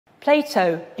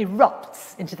Plato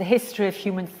erupts into the history of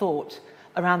human thought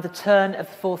around the turn of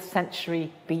the 4th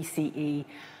century BCE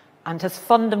and has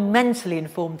fundamentally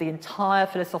informed the entire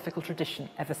philosophical tradition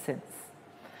ever since.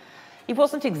 He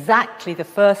wasn't exactly the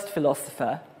first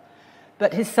philosopher,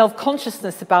 but his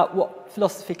self-consciousness about what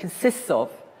philosophy consists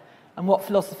of and what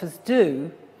philosophers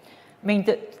do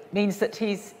means that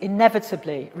he's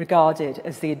inevitably regarded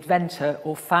as the inventor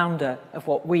or founder of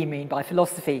what we mean by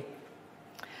philosophy.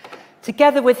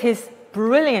 Together with his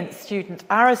brilliant student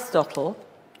Aristotle,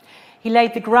 he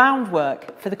laid the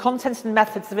groundwork for the contents and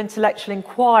methods of intellectual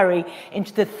inquiry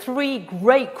into the 3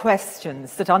 great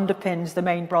questions that underpinned the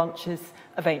main branches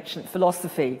of ancient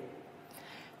philosophy.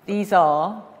 These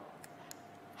are: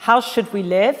 how should we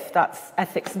live? That's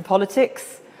ethics and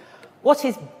politics. What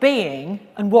is being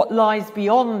and what lies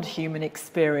beyond human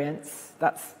experience?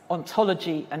 That's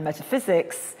ontology and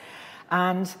metaphysics.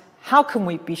 And how can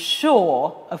we be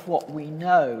sure of what we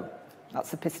know?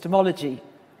 That's epistemology.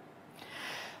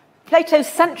 Plato's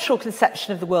central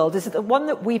conception of the world is that the one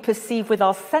that we perceive with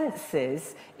our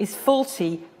senses is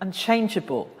faulty and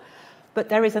changeable. But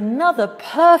there is another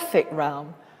perfect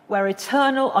realm where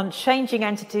eternal, unchanging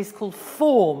entities called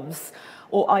forms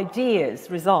or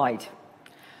ideas reside.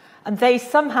 And they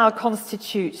somehow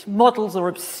constitute models or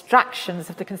abstractions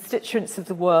of the constituents of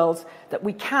the world that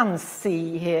we can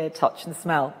see, hear, touch, and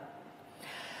smell.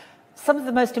 Some of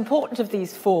the most important of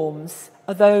these forms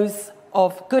are those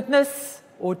of goodness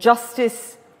or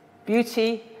justice,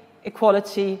 beauty,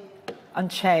 equality,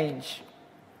 and change.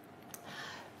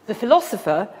 The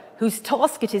philosopher, whose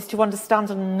task it is to understand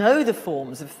and know the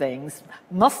forms of things,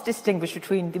 must distinguish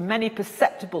between the many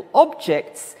perceptible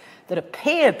objects that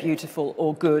appear beautiful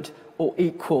or good or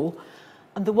equal,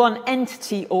 and the one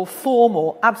entity or form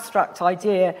or abstract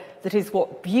idea that is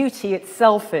what beauty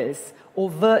itself is,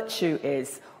 or virtue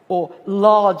is, or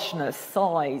largeness,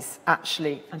 size,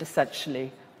 actually and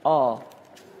essentially are.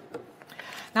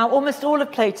 Now, almost all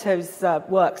of Plato's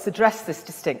works address this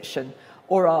distinction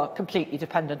or are completely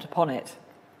dependent upon it.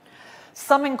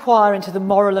 Some inquire into the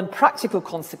moral and practical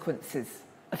consequences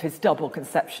of his double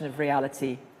conception of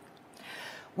reality.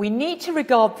 We need to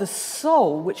regard the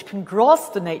soul, which can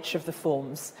grasp the nature of the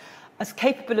forms, as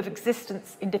capable of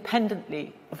existence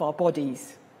independently of our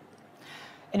bodies.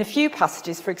 In a few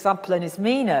passages, for example in his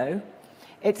Meno,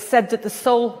 it's said that the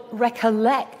soul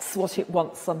recollects what it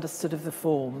once understood of the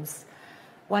forms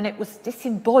when it was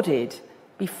disembodied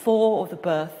before the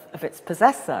birth of its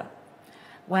possessor.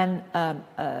 When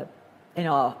in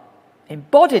our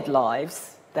embodied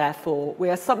lives, therefore, we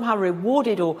are somehow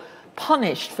rewarded or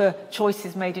punished for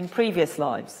choices made in previous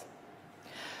lives.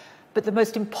 But the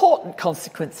most important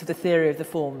consequence of the theory of the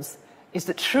forms is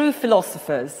that true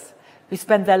philosophers who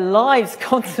spend their lives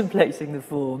contemplating the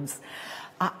forms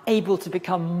are able to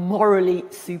become morally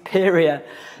superior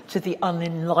to the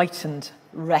unenlightened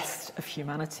rest of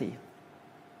humanity.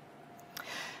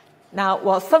 Now,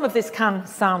 while some of this can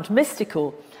sound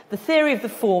mystical, the theory of the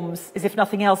forms is, if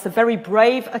nothing else, a very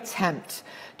brave attempt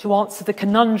to answer the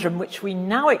conundrum which we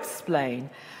now explain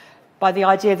by the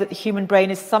idea that the human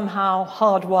brain is somehow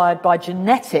hardwired by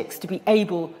genetics to be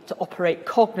able to operate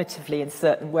cognitively in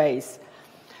certain ways.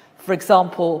 For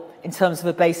example, in terms of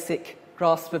a basic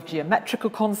grasp of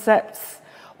geometrical concepts,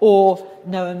 or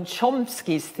Noam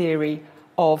Chomsky's theory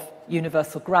of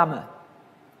universal grammar.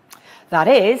 That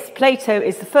is, Plato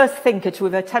is the first thinker to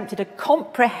have attempted a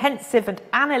comprehensive and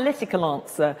analytical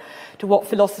answer to what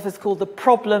philosophers call the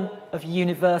problem of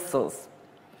universals.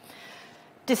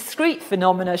 Discrete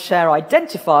phenomena share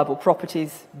identifiable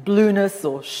properties, blueness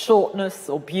or shortness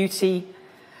or beauty,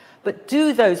 but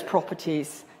do those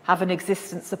properties have an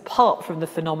existence apart from the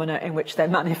phenomena in which they're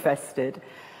manifested?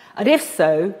 And if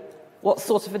so, what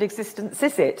sort of an existence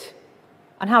is it?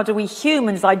 And how do we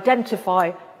humans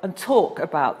identify and talk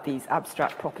about these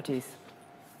abstract properties?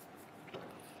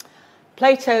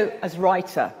 Plato as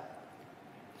writer.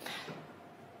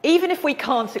 Even if we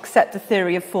can't accept the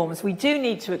theory of forms, we do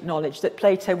need to acknowledge that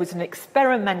Plato was an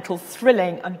experimental,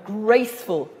 thrilling, and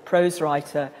graceful prose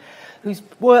writer whose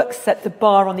works set the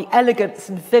bar on the elegance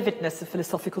and vividness of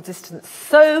philosophical distance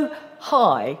so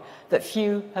high that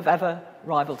few have ever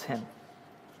rivaled him.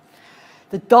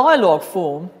 The dialogue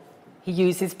form he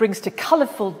uses brings to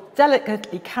colourful,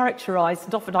 delicately characterised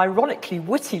and often ironically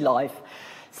witty life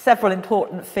several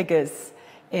important figures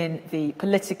in the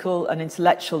political and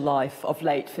intellectual life of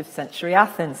late 5th century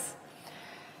Athens.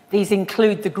 These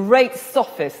include the great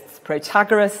sophists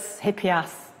Protagoras,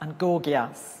 Hippias and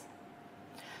Gorgias.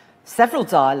 Several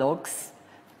dialogues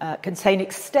contain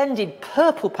extended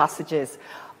purple passages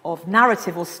of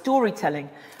narrative or storytelling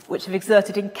which have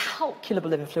exerted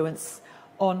incalculable influence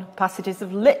on passages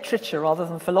of literature rather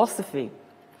than philosophy.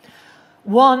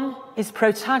 One is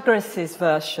Protagoras'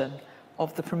 version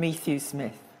of the Prometheus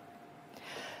myth.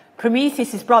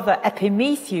 Prometheus' brother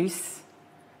Epimetheus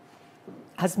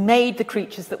has made the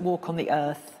creatures that walk on the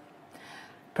earth.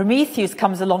 Prometheus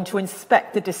comes along to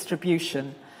inspect the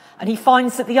distribution, and he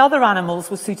finds that the other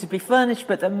animals were suitably furnished,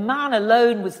 but the man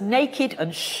alone was naked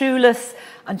and shoeless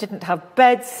and didn't have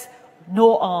beds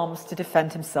nor arms to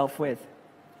defend himself with.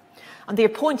 And the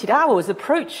appointed hour was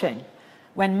approaching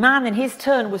when man in his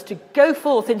turn was to go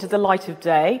forth into the light of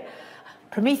day.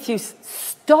 Prometheus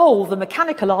stole the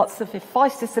mechanical arts of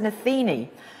Hephaestus and Athene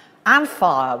and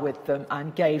fire with them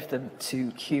and gave them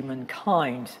to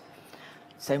humankind.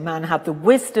 So man had the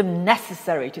wisdom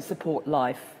necessary to support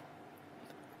life.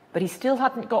 But he still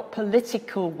hadn't got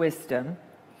political wisdom.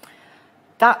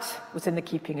 That was in the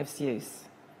keeping of Zeus.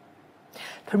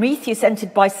 Prometheus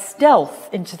entered by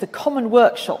stealth into the common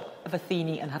workshop of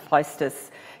Athene and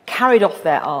Hephaestus, carried off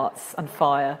their arts and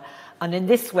fire, and in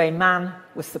this way man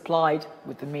was supplied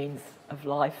with the means of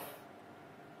life.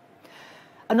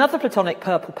 Another Platonic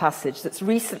purple passage that's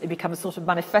recently become a sort of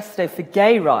manifesto for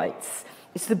gay rights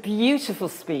is the beautiful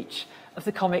speech of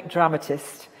the comic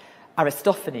dramatist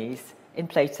Aristophanes in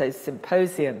Plato's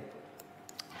Symposium.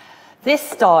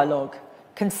 This dialogue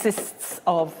consists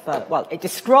of, it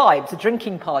describes a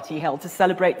drinking party held to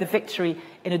celebrate the victory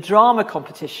in a drama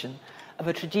competition of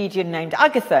a tragedian named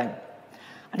Agathon.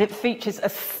 And it features a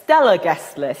stellar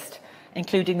guest list,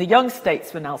 including the young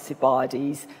statesman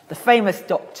Alcibiades, the famous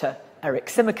doctor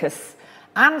Eryximachus,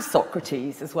 and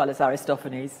Socrates, as well as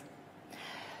Aristophanes.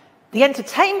 The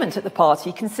entertainment at the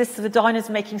party consists of the diners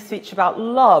making speech about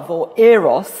love, or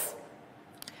eros.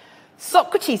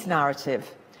 Socrates'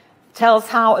 narrative tells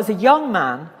how, as a young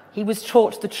man, he was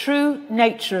taught the true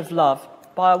nature of love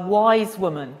by a wise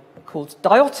woman called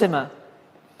Diotima.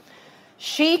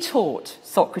 She taught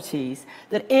Socrates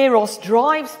that eros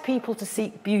drives people to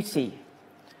seek beauty.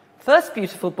 First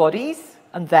beautiful bodies,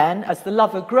 and then, as the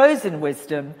lover grows in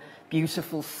wisdom,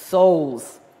 beautiful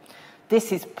souls.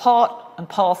 This is part and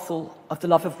parcel of the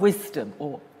love of wisdom,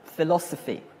 or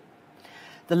philosophy.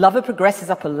 The lover progresses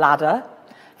up a ladder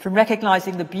from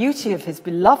recognizing the beauty of his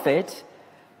beloved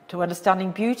to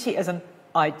understanding beauty as an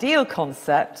ideal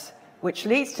concept, which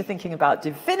leads to thinking about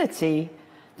divinity,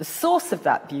 the source of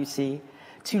that beauty,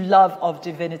 to love of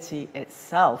divinity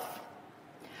itself.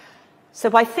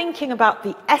 So by thinking about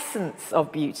the essence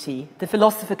of beauty, the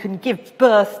philosopher can give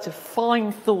birth to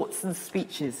fine thoughts and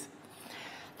speeches.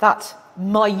 That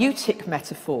maieutic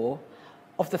metaphor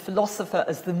of the philosopher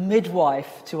as the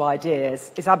midwife to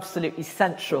ideas is absolutely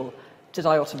central to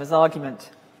Diotima's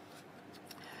argument.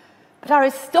 But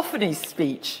Aristophanes'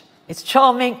 speech is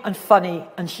charming and funny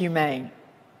and humane,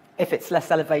 if it's less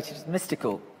elevated and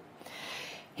mystical.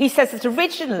 He says that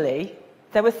originally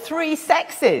there were three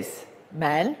sexes: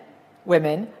 men,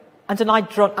 women, and an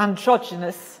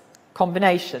androgynous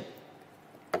combination.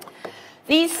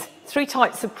 These three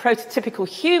types of prototypical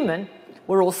human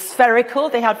were all spherical.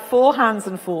 They had 4 hands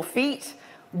and 4 feet,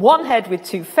 one head with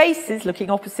 2 faces looking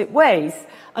opposite ways,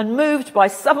 and moved by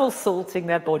somersaulting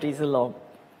their bodies along.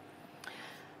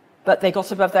 But they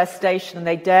got above their station and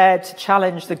they dared to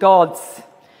challenge the gods.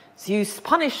 Zeus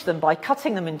punished them by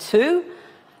cutting them in two,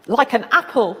 like an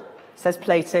apple, says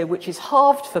Plato, which is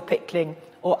halved for pickling,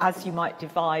 or as you might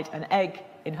divide an egg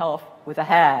in half with a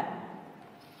hair.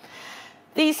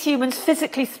 These humans,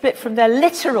 physically split from their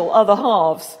literal other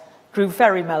halves, grew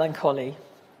very melancholy.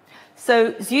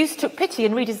 So Zeus took pity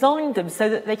and redesigned them so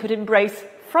that they could embrace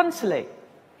frontally.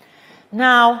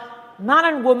 Now, man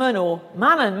and woman, or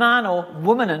man and man, or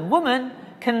woman and woman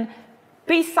can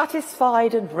be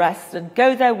satisfied and rest and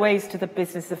go their ways to the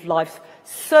business of life.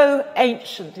 So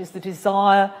ancient is the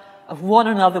desire of one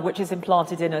another which is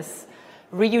implanted in us,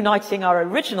 reuniting our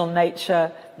original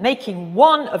nature, making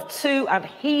one of two, and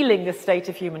healing the state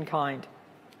of humankind.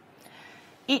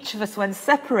 Each of us, when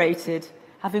separated,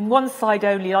 having one side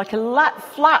only, like a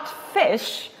flat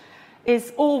fish,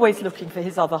 is always looking for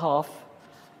his other half.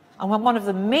 And when one of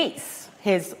them meets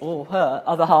his or her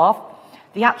other half,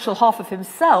 the actual half of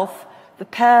himself, the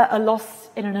pair are lost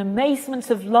in an amazement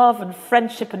of love and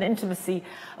friendship and intimacy,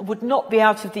 and would not be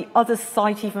out of the other's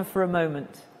sight even for a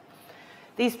moment.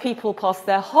 These people passed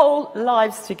their whole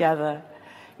lives together,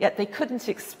 yet they couldn't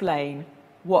explain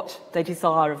what they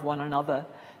desire of one another.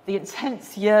 The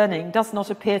intense yearning does not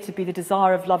appear to be the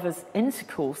desire of lovers'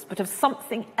 intercourse, but of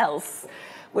something else,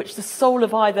 which the soul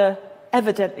of either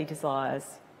evidently desires,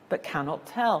 but cannot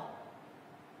tell.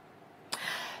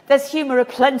 There's humour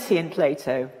aplenty in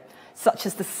Plato, such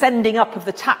as the sending up of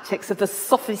the tactics of the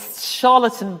sophist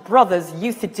charlatan brothers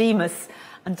Euthydemus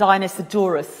and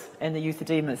Dionysiodorus in the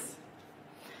Euthydemus.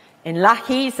 In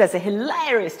Laches, there's a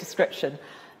hilarious description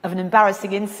of an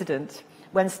embarrassing incident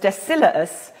when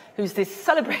Stesilaus, who's this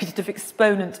celebrated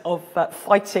exponent of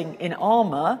fighting in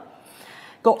armour,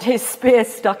 got his spear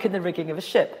stuck in the rigging of a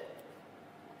ship.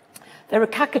 There are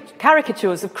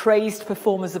caricatures of crazed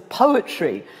performers of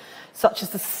poetry, such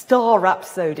as the star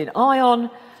rhapsode in Ion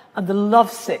and the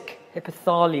lovesick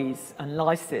Hippothales and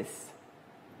Lysis.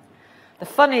 The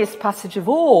funniest passage of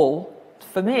all,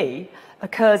 for me,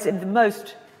 occurs in the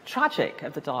most tragic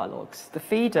of the dialogues, the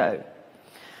Phaedo.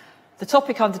 The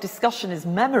topic under discussion is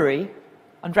memory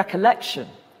and recollection,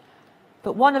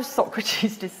 but one of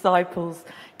Socrates' disciples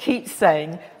keeps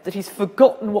saying that he's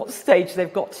forgotten what stage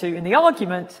they've got to in the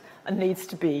argument and needs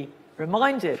to be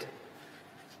reminded.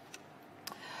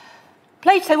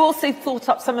 Plato also thought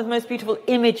up some of the most beautiful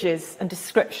images and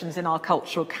descriptions in our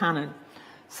cultural canon,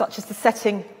 such as the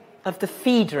setting of the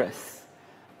Phaedrus,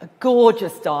 a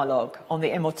gorgeous dialogue on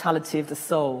the immortality of the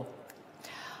soul.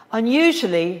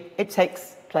 Unusually, it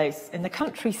takes place in the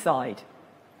countryside.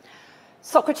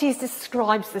 Socrates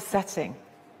describes the setting.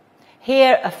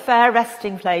 Here, a fair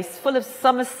resting place full of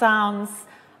summer sounds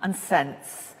and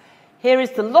scents. Here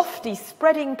is the lofty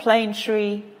spreading plane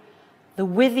tree, the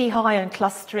withy high and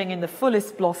clustering in the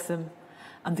fullest blossom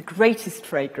and the greatest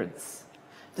fragrance.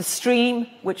 The stream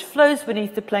which flows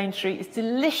beneath the plane tree is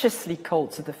deliciously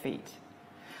cold to the feet.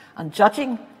 And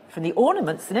judging from the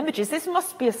ornaments and images, this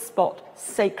must be a spot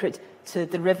sacred to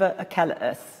the river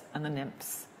Achelous and the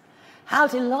nymphs. How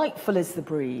delightful is the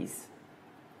breeze.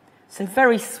 So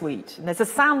very sweet. And there's a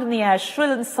sound in the air,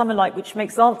 shrill and summer-like, which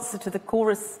makes answer to the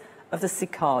chorus of the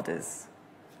cicadas.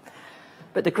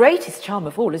 But the greatest charm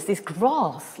of all is this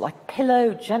grass, like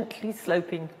pillow gently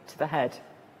sloping to the head.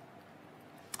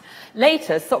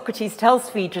 Later, Socrates tells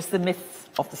Phaedrus the myths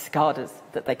of the cicadas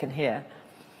that they can hear.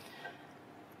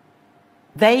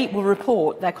 They will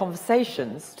report their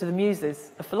conversations to the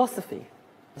muses of philosophy.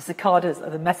 The cicadas are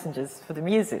the messengers for the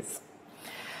muses.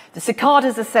 The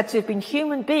cicadas are said to have been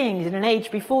human beings in an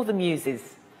age before the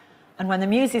muses. And when the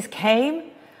muses came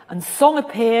and song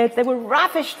appeared, they were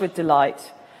ravished with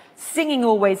delight. Singing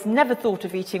always, never thought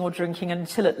of eating or drinking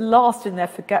until at last in their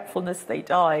forgetfulness they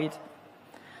died.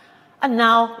 And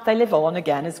now they live on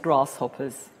again as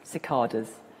grasshoppers, cicadas.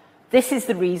 This is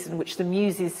the reason which the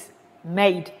muses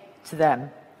made to them.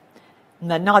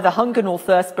 And they're neither hunger nor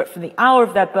thirst, but from the hour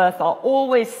of their birth are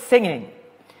always singing.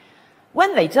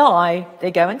 When they die,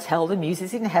 they go and tell the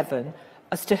muses in heaven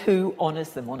as to who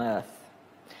honours them on earth.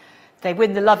 They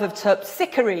win the love of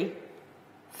Terpsichore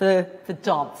for the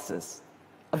dancers,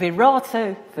 of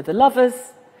Erato for the lovers,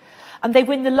 and they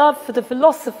win the love for the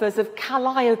philosophers of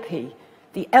Calliope,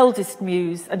 the eldest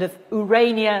muse, and of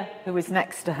Urania, who is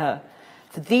next to her.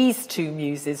 For these two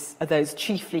muses are those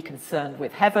chiefly concerned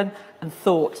with heaven and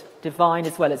thought, divine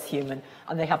as well as human,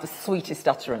 and they have the sweetest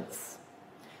utterance.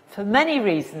 For many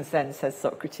reasons, then, says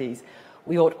Socrates,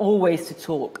 we ought always to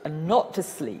talk and not to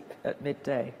sleep at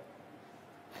midday.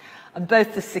 And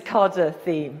both the cicada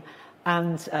theme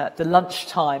and the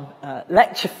lunchtime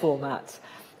lecture format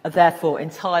are therefore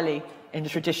entirely in the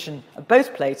tradition of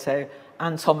both Plato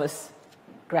and Thomas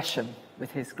Gresham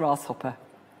with his grasshopper.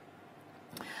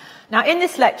 Now, in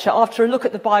this lecture, after a look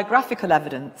at the biographical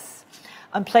evidence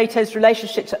and Plato's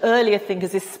relationship to earlier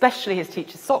thinkers, especially his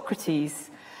teacher Socrates,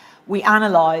 we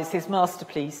analyse his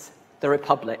masterpiece, The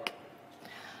Republic.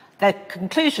 Their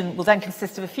conclusion will then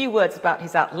consist of a few words about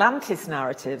his Atlantis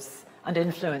narratives and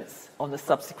influence on the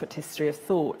subsequent history of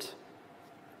thought.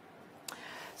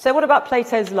 So what about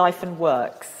Plato's life and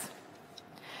works?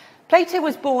 Plato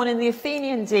was born in the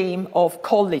Athenian deme of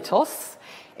Kolytos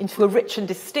into a rich and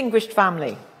distinguished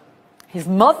family. His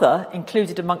mother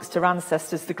included amongst her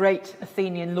ancestors the great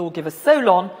Athenian lawgiver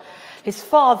Solon. His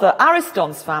father,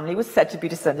 Ariston's family, was said to be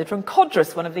descended from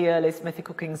Codrus, one of the earliest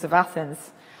mythical kings of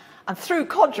Athens, and through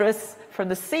Codrus, from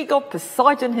the sea god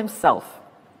Poseidon himself.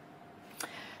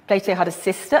 Plato had a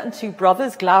sister and two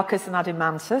brothers, Glaucus and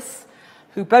Adimantus,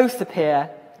 who both appear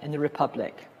in the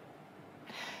Republic.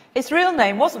 His real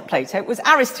name wasn't Plato, it was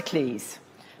Aristocles,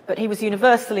 but he was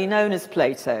universally known as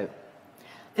Plato.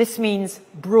 This means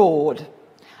broad,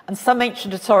 and some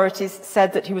ancient authorities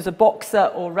said that he was a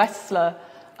boxer or wrestler,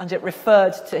 and it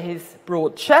referred to his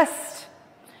broad chest.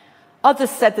 Others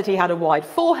said that he had a wide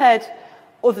forehead,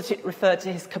 or that it referred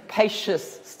to his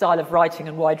capacious style of writing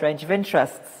and wide range of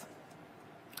interests.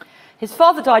 His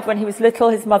father died when he was little,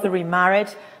 his mother remarried,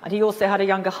 and he also had a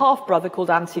younger half-brother called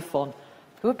Antiphon,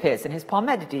 who appears in his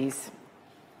Parmenides.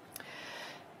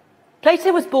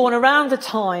 Plato was born around the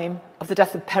time of the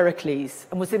death of Pericles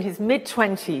and was in his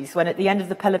mid-20s when, at the end of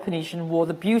the Peloponnesian War,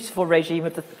 the beautiful regime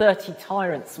of the 30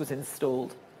 tyrants was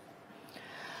installed.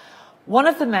 One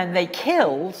of the men they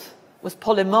killed was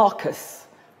Polemarchus,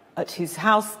 at whose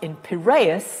house in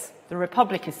Piraeus the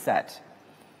Republic is set.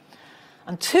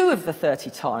 And two of the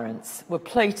 30 tyrants were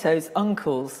Plato's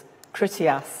uncles,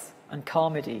 Critias and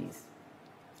Charmides.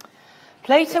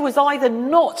 Plato was either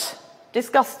not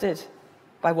disgusted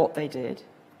by what they did,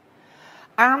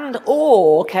 and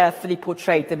or carefully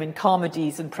portrayed them in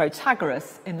Charmides and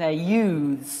Protagoras in their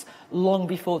youths, long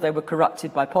before they were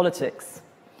corrupted by politics.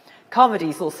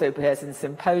 Charmides also appears in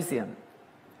Symposium.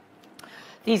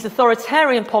 These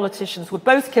authoritarian politicians were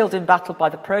both killed in battle by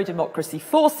the pro-democracy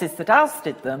forces that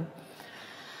ousted them.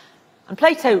 And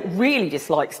Plato really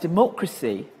dislikes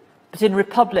democracy, but in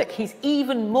Republic he's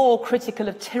even more critical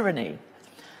of tyranny.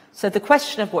 So the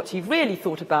question of what he really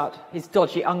thought about his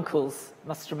dodgy uncles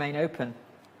must remain open.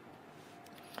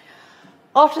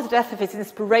 After the death of his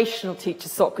inspirational teacher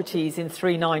Socrates in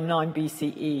 399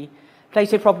 BCE,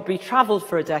 Plato probably travelled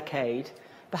for a decade,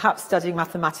 perhaps studying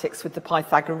mathematics with the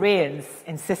Pythagoreans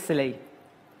in Sicily.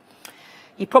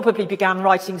 He probably began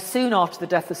writing soon after the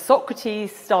death of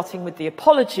Socrates, starting with the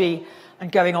Apology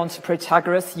and going on to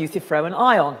Protagoras, Euthyphro and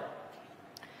Ion.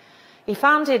 He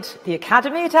founded the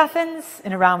Academy at Athens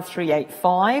in around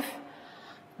 385,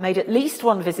 made at least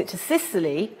one visit to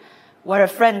Sicily, where a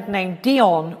friend named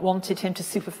Dion wanted him to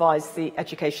supervise the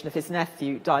education of his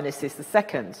nephew, Dionysius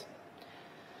II.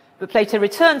 But Plato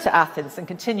returned to Athens and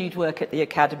continued work at the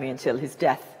Academy until his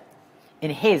death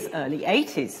in his early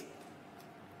 80s.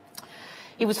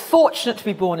 He was fortunate to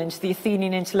be born into the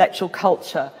Athenian intellectual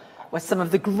culture, where some of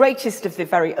the greatest of the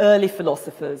very early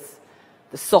philosophers,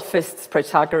 the sophists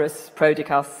Protagoras,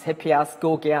 Prodicus, Hippias,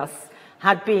 Gorgias,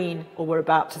 had been or were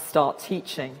about to start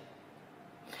teaching.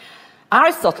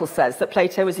 Aristotle says that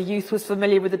Plato as a youth was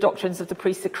familiar with the doctrines of the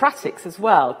pre-Socratics as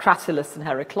well, Cratylus and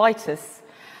Heraclitus,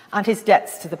 and his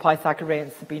debts to the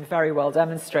Pythagoreans have been very well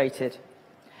demonstrated.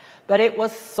 But it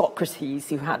was Socrates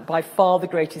who had by far the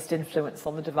greatest influence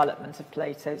on the development of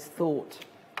Plato's thought.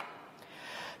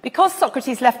 Because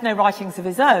Socrates left no writings of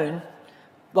his own,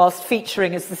 whilst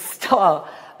featuring as the star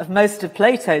of most of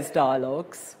Plato's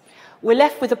dialogues, we're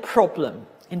left with a problem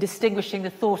in distinguishing the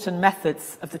thought and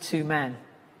methods of the two men.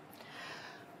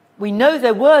 We know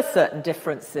there were certain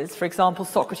differences. For example,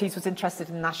 Socrates was interested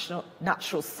in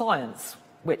natural science,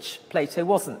 which Plato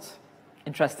wasn't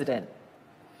interested in.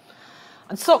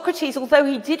 And Socrates, although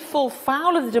he did fall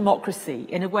foul of the democracy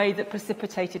in a way that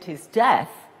precipitated his death,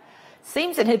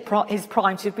 seems in his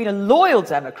prime to have been a loyal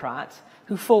democrat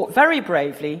who fought very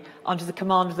bravely under the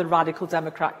command of the radical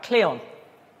democrat Cleon.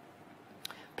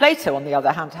 Plato, on the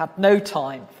other hand, had no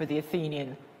time for the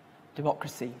Athenian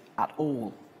democracy at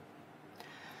all.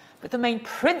 But the main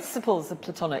principles of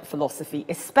Platonic philosophy,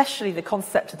 especially the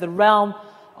concept of the realm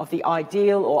of the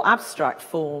ideal or abstract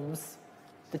forms,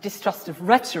 the distrust of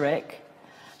rhetoric,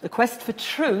 the quest for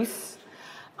truth,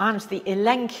 and the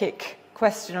elenchic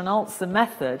question and answer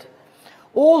method,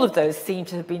 all of those seem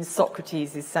to have been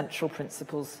Socrates' central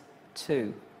principles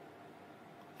too.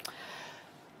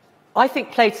 I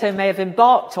think Plato may have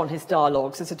embarked on his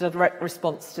dialogues as a direct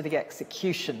response to the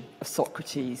execution of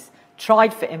Socrates,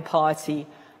 tried for impiety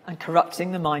and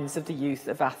corrupting the minds of the youth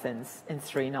of Athens in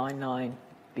 399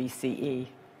 BCE.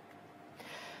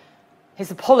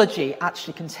 His apology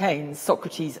actually contains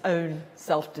Socrates' own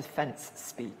self-defense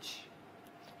speech.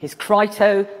 His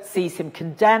Crito sees him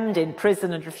condemned in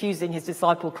prison and refusing his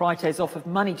disciple Crito's offer of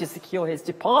money to secure his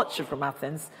departure from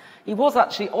Athens. He was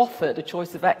actually offered a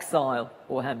choice of exile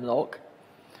or hemlock.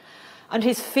 And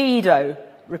his Phaedo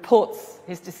reports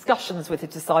his discussions with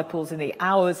his disciples in the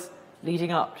hours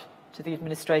leading up to the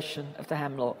administration of the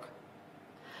hemlock.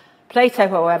 Plato,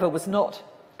 however, was not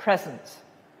present.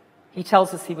 He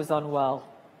tells us he was unwell.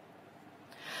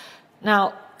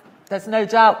 Now, there's no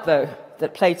doubt, though,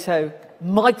 that Plato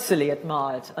mightily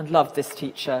admired and loved this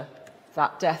teacher.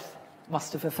 That death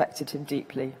must have affected him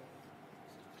deeply.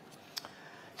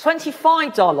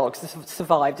 25 dialogues have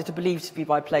survived that are believed to be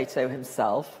by Plato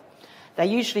himself. They're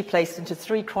usually placed into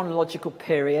 3 chronological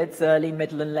periods, early,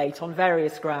 middle, and late, on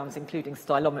various grounds, including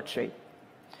stylometry.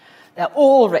 They're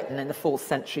all written in the 4th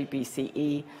century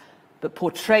BCE, but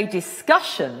portray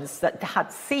discussions that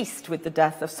had ceased with the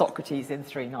death of Socrates in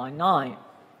 399.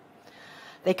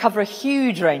 They cover a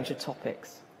huge range of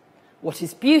topics. What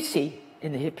is beauty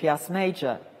in the Hippias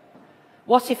Major?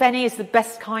 What, if any, is the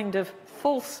best kind of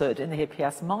falsehood in the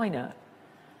Hippias Minor?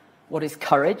 What is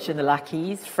courage in the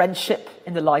Laches, friendship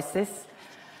in the Lysis?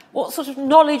 What sort of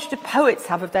knowledge do poets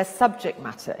have of their subject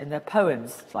matter in their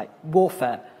poems, like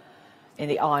warfare? in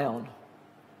the Ion.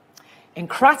 In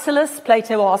Cratylus,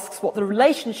 Plato asks what the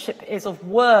relationship is of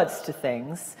words to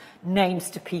things, names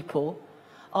to people.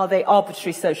 Are they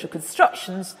arbitrary social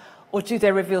constructions, or do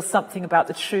they reveal something about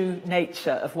the true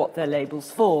nature of what they're labels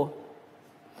for?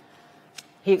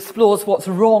 He explores what's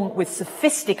wrong with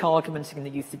sophistic argumenting in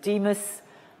the Euthydemus,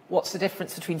 what's the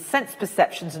difference between sense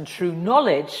perceptions and true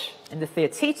knowledge in the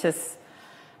Theaetetus,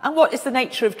 and what is the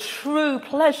nature of true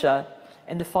pleasure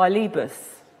in the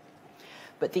Philebus.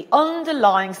 But the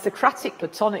underlying Socratic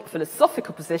Platonic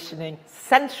philosophical positioning,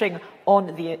 centering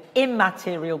on the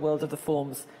immaterial world of the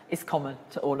forms, is common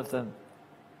to all of them.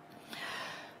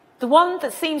 The one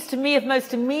that seems to me of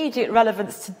most immediate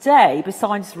relevance today,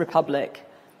 besides the Republic,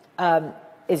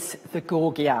 is the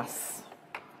Gorgias.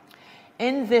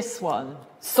 In this one,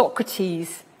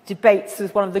 Socrates debates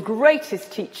with one of the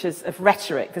greatest teachers of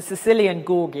rhetoric, the Sicilian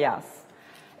Gorgias,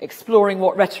 exploring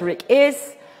what rhetoric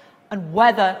is and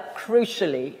whether,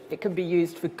 crucially, it can be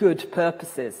used for good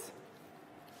purposes.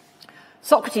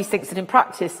 Socrates thinks that in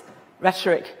practice,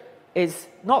 rhetoric is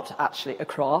not actually a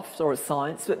craft or a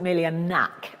science, but merely a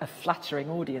knack of flattering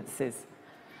audiences.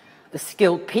 The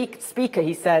skilled speaker,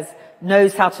 he says,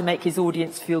 knows how to make his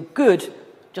audience feel good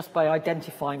just by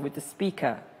identifying with the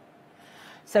speaker.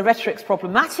 So rhetoric's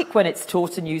problematic when it's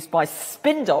taught and used by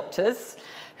spin doctors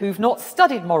who've not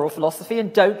studied moral philosophy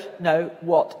and don't know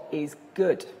what is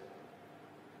good.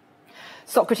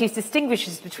 Socrates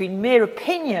distinguishes between mere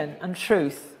opinion and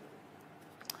truth,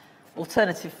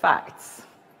 alternative facts.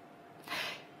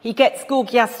 He gets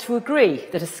Gorgias to agree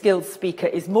that a skilled speaker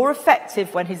is more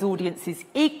effective when his audience is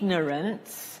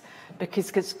ignorant,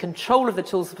 because control of the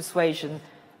tools of persuasion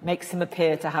makes him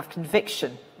appear to have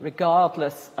conviction,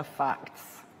 regardless of facts.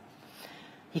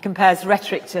 He compares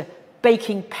rhetoric to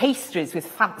baking pastries with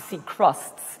fancy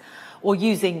crusts or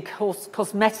using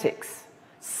cosmetics,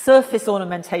 surface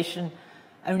ornamentation,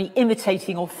 only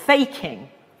imitating or faking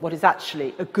what is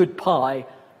actually a good pie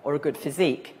or a good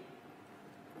physique.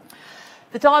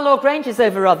 The dialogue ranges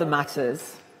over other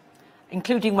matters,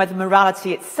 including whether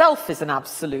morality itself is an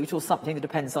absolute or something that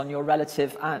depends on your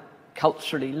relative and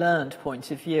culturally learned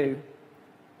point of view.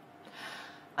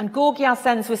 And Gorgias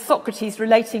ends with Socrates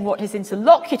relating what his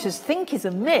interlocutors think is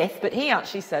a myth, but he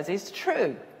actually says is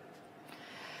true.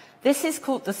 This is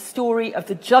called the story of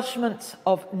the judgment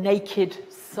of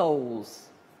naked souls.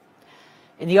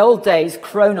 In the old days,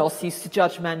 Kronos used to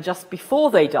judge men just before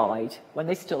they died, when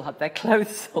they still had their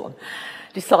clothes on,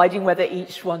 deciding whether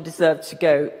each one deserved to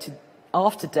go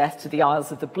after death to the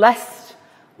Isles of the Blessed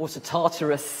or to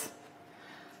Tartarus.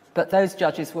 But those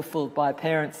judges were fooled by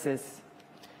appearances.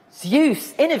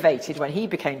 Zeus innovated when he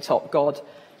became top god.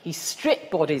 He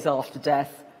stripped bodies after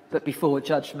death, but before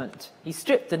judgment. He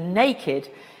stripped the naked,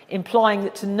 implying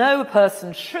that to know a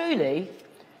person truly,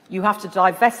 you have to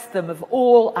divest them of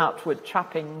all outward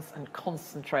trappings and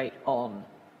concentrate on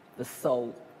the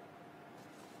soul.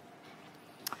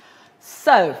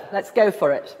 So, let's go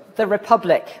for it. The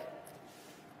Republic.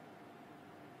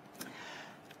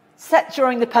 Set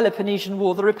during the Peloponnesian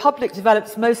War, the Republic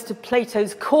develops most of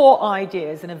Plato's core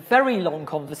ideas in a very long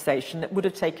conversation that would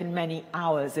have taken many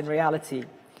hours in reality.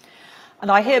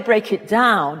 And I here break it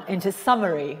down into a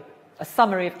summary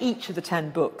of each of the 10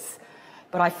 books.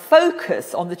 But I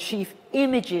focus on the chief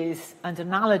images and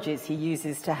analogies he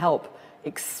uses to help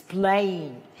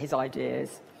explain his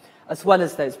ideas, as well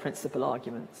as those principal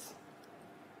arguments.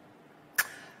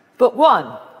 Book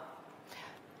 1.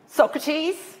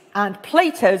 Socrates and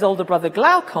Plato's older brother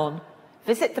Glaucon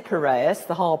visit the Piraeus,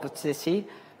 the harbour city,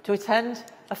 to attend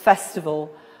a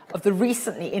festival of the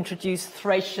recently introduced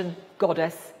Thracian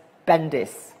goddess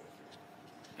Bendis.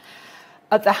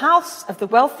 At the house of the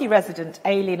wealthy resident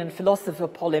alien and philosopher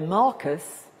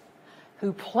Polemarchus,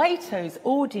 who Plato's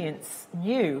audience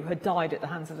knew had died at the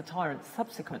hands of the tyrant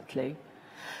subsequently,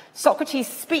 Socrates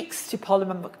speaks to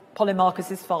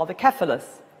Polemarchus' father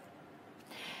Cephalus.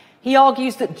 He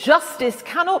argues that justice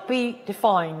cannot be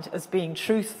defined as being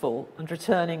truthful and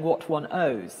returning what one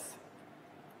owes.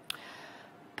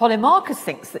 Polemarchus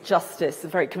thinks that justice, a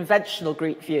very conventional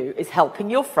Greek view, is helping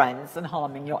your friends and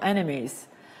harming your enemies.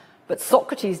 But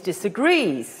Socrates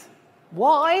disagrees.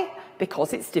 Why?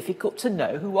 Because it's difficult to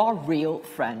know who our real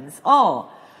friends are.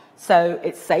 So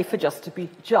it's safer just to be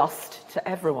just to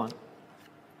everyone.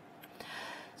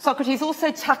 Socrates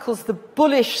also tackles the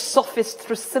bullish sophist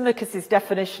Thrasymachus'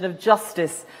 definition of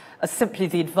justice as simply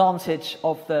the advantage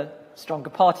of the stronger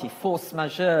party, force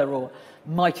majeure, or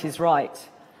might is right.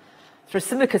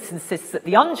 Thrasymachus insists that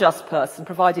the unjust person,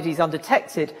 provided he's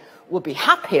undetected, will be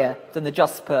happier than the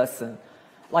just person,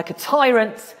 like a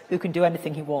tyrant who can do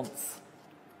anything he wants.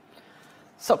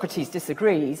 Socrates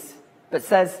disagrees. but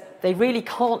says they really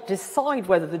can't decide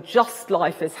whether the just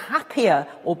life is happier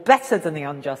or better than the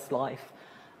unjust life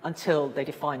until they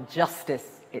define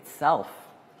justice itself.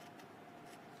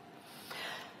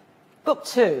 Book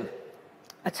 2.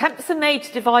 Attempts are made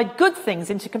to divide good things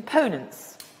into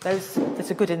components, those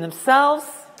that are good in themselves,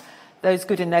 those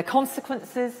good in their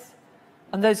consequences,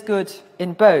 and those good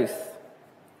in both.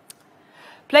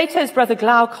 Plato's brother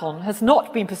Glaucon has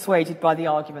not been persuaded by the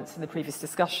arguments in the previous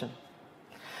discussion.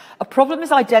 A problem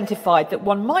is identified that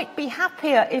one might be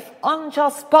happier if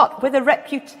unjust, but with a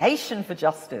reputation for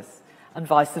justice, and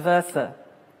vice versa.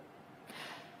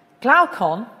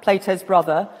 Glaucon, Plato's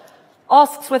brother,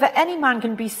 asks whether any man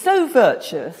can be so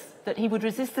virtuous that he would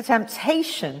resist the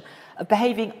temptation of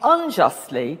behaving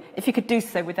unjustly if he could do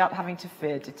so without having to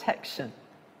fear detection.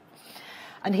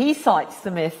 And he cites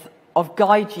the myth of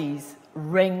Gyges'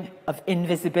 ring of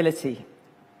invisibility.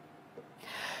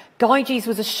 Gyges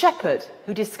was a shepherd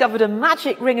who discovered a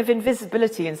magic ring of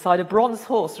invisibility inside a bronze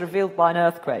horse revealed by an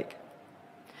earthquake.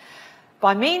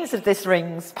 By means of this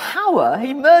ring's power,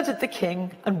 he murdered the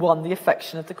king and won the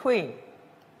affection of the queen.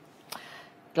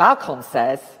 Glaucon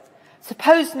says,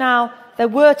 suppose now there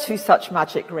were two such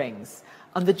magic rings,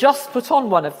 and the just put on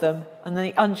one of them, and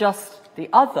the unjust the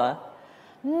other.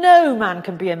 No man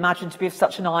can be imagined to be of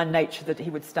such an iron nature that he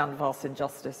would stand vast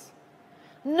injustice.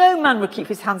 No man would keep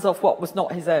his hands off what was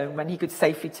not his own when he could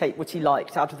safely take what he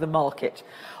liked out of the market,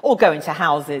 or go into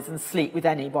houses and sleep with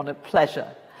anyone at pleasure,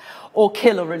 or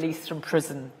kill or release from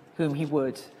prison whom he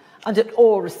would, and at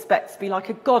all respects be like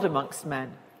a god amongst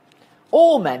men.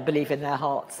 All men believe in their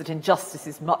hearts that injustice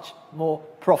is much more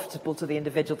profitable to the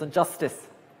individual than justice.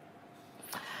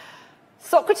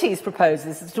 Socrates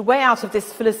proposes that a way out of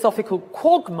this philosophical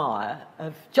quagmire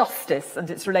of justice and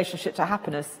its relationship to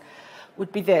happiness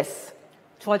would be this: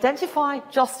 to identify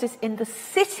justice in the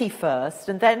city first,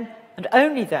 and then, and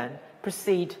only then,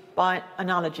 proceed by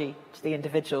analogy to the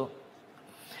individual.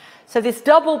 So this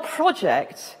double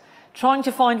project, trying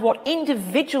to find what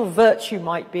individual virtue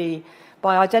might be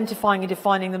by identifying and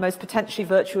defining the most potentially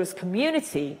virtuous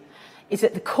community, is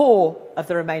at the core of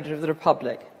the remainder of the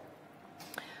Republic.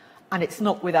 And it's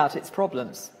not without its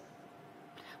problems.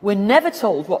 We're never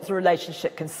told what the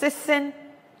relationship consists in,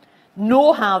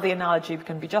 nor how the analogy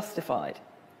can be justified.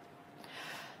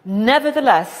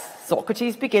 Nevertheless,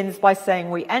 Socrates begins by saying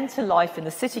we enter life in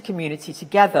the city community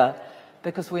together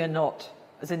because we are not,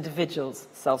 as individuals,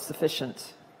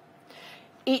 self-sufficient.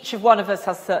 Each of one of us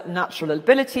has certain natural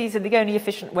abilities, and the only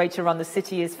efficient way to run the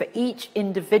city is for each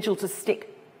individual to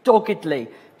stick doggedly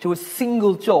to a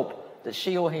single job that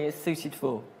she or he is suited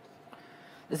for.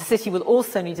 The city will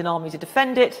also need an army to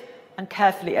defend it, and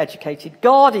carefully educated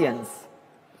guardians.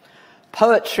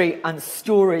 Poetry and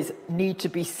stories need to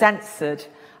be censored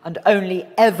and only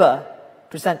ever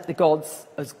present the gods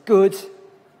as good,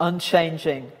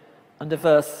 unchanging, and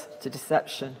averse to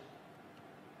deception.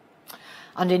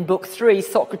 And in Book 3,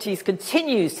 Socrates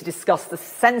continues to discuss the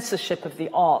censorship of the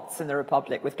arts in the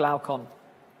Republic with Glaucon.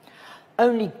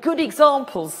 Only good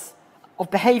examples of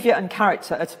behaviour and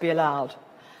character are to be allowed.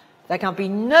 There can be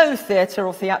no theatre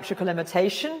or theatrical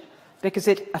imitation because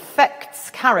it affects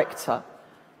character,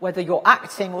 whether you're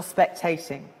acting or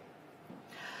spectating.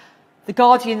 The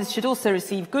guardians should also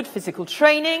receive good physical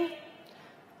training.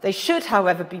 They should,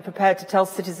 however, be prepared to tell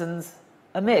citizens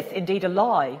a myth, indeed a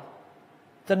lie,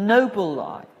 the noble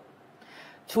lie,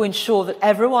 to ensure that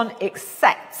everyone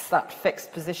accepts that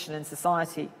fixed position in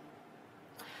society.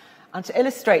 And to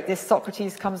illustrate this,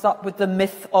 Socrates comes up with the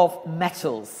myth of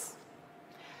metals.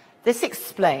 This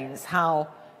explains how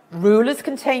rulers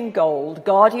contain gold,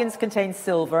 guardians contain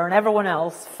silver, and everyone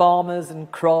else, farmers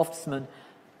and craftsmen,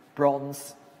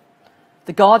 bronze.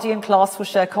 The guardian class will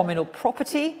share communal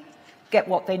property, get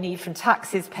what they need from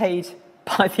taxes paid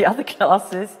by the other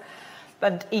classes,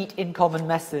 and eat in common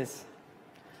messes.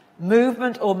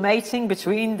 Movement or mating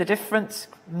between the different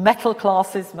metal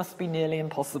classes must be nearly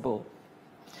impossible.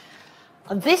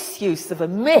 And this use of a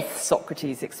myth,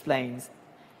 Socrates explains,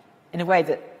 in a way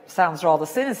that sounds rather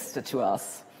sinister to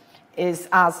us, is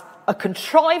as a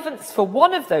contrivance for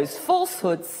one of those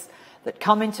falsehoods that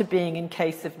come into being in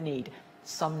case of need,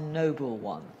 some noble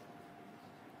one.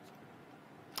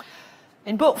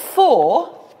 In Book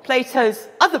 4, Plato's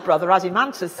other brother,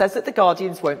 Adimantus, says that the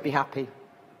guardians won't be happy.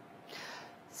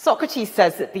 Socrates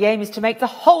says that the aim is to make the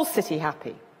whole city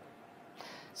happy.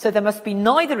 So there must be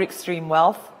neither extreme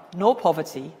wealth nor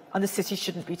poverty, and the city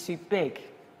shouldn't be too big.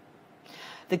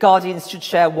 The guardians should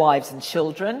share wives and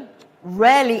children,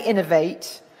 rarely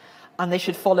innovate, and they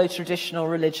should follow traditional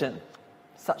religion.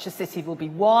 Such a city will be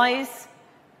wise,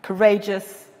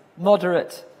 courageous,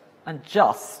 moderate, and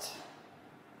just.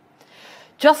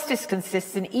 Justice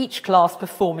consists in each class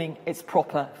performing its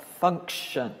proper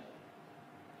function.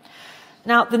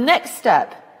 Now, the next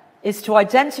step is to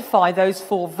identify those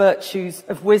four virtues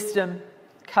of wisdom,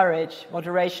 courage,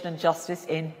 moderation, and justice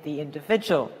in the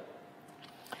individual.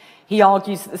 He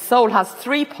argues that the soul has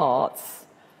three parts: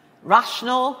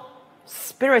 rational,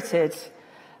 spirited,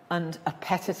 and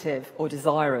appetitive or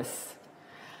desirous.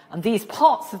 And these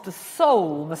parts of the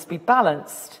soul must be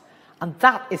balanced, and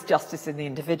that is justice in the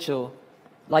individual,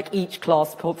 like each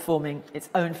class performing its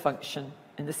own function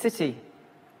in the city.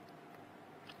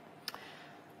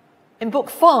 In Book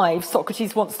 5,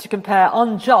 Socrates wants to compare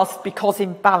unjust because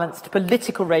imbalanced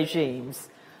political regimes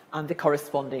and the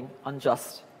corresponding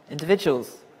unjust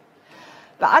individuals.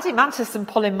 But Adimantus and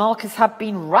Polemarchus have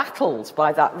been rattled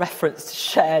by that reference to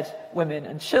shared women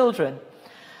and children.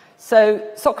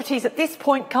 So Socrates at this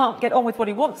point can't get on with what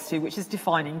he wants to, which is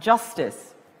defining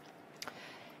justice.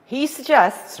 He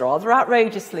suggests, rather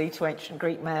outrageously to ancient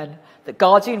Greek men, that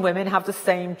guardian women have the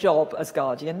same job as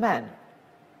guardian men.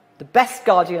 The best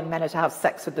guardian men are to have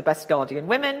sex with the best guardian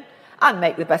women and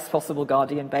make the best possible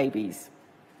guardian babies.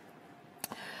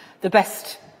 The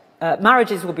best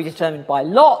marriages will be determined by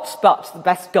lot, but the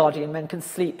best guardian men can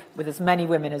sleep with as many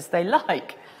women as they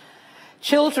like.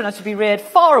 Children are to be reared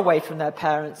far away from their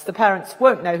parents. The parents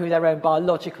won't know who their own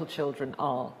biological children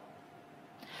are.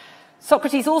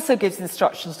 Socrates also gives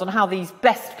instructions on how these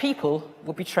best people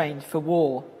will be trained for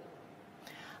war.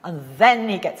 And then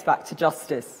he gets back to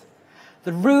justice.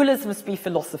 The rulers must be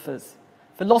philosophers.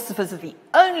 Philosophers are the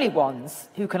only ones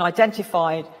who can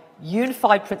identify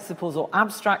unified principles or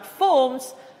abstract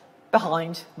forms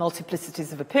behind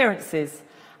multiplicities of appearances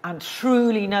and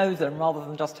truly know them rather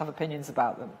than just have opinions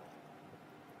about them.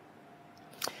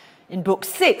 In Book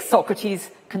 6,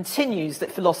 Socrates continues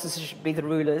that philosophers should be the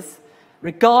rulers,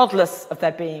 regardless of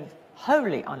their being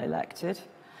wholly unelected,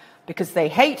 because they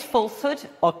hate falsehood,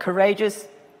 are courageous,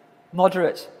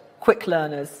 moderate, quick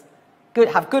learners,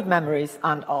 have good memories,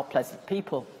 and are pleasant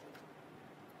people.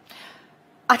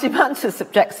 Adimantus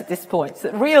objects at this point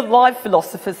that real life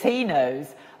philosophers he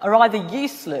knows are either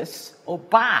useless or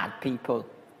bad people.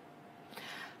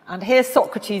 And here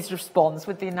Socrates responds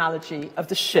with the analogy of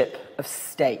the ship of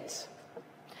state.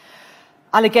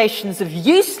 Allegations of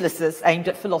uselessness aimed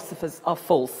at philosophers are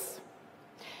false.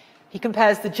 He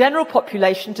compares the general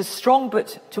population to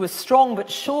a strong but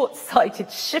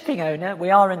short-sighted shipping owner, we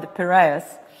are in the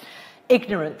Piraeus,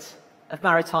 ignorant of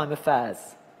maritime affairs.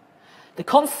 The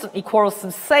constantly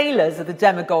quarrelsome sailors are the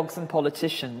demagogues and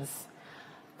politicians.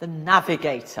 The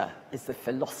navigator is the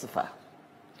philosopher.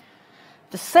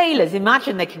 The sailors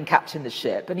imagine they can captain the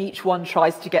ship, and each one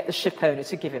tries to get the ship owner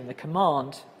to give him the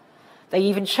command. They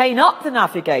even chain up the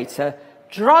navigator,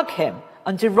 drug him,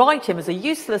 and deride him as a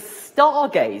useless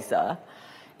stargazer,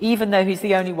 even though he's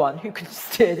the only one who can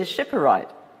steer the ship aright.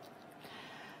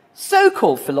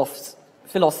 So-called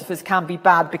philosophers can be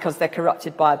bad because they're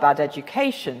corrupted by a bad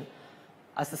education,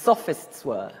 as the sophists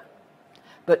were.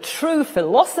 But true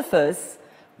philosophers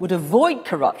would avoid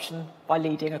corruption by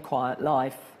leading a quiet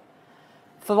life.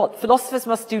 Philosophers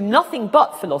must do nothing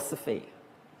but philosophy.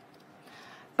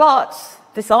 But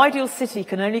this ideal city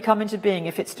can only come into being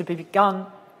if it's to be begun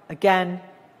again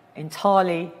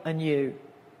entirely anew.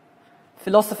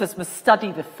 Philosophers must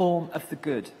study the form of the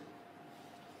good.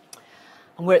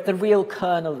 And we're at the real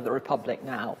kernel of the Republic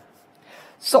now.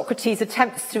 Socrates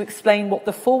attempts to explain what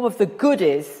the form of the good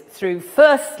is through,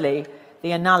 firstly,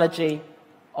 the analogy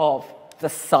of the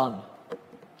sun.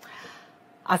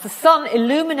 As the sun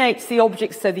illuminates the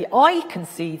objects so the eye can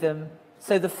see them,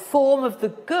 so the form of the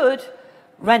good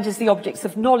renders the objects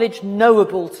of knowledge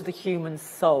knowable to the human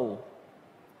soul.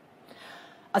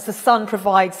 As the sun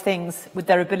provides things with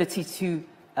their ability to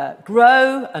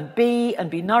grow and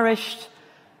be nourished,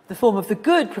 the form of the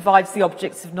good provides the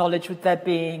objects of knowledge with their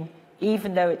being,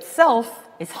 even though itself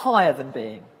is higher than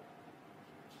being.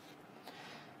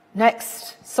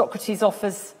 Next, Socrates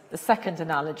offers the second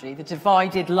analogy, the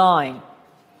divided line.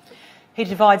 He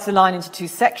divides the line into two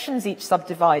sections, each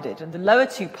subdivided, and the lower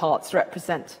two parts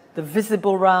represent the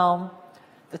visible realm,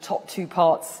 the top two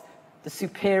parts, the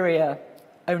superior,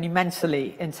 only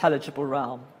mentally intelligible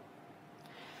realm.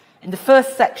 In the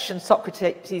first section,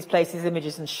 Socrates places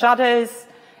images and shadows.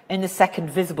 In the second,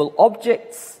 visible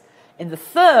objects. In the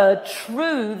third,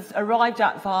 truths arrived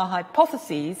at via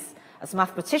hypotheses, as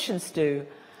mathematicians do,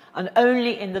 and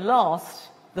only in the last,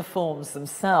 the forms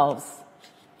themselves.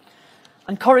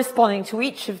 And corresponding to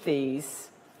each of these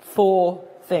four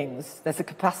things, there's a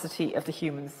capacity of the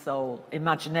human soul: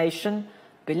 imagination,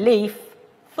 belief,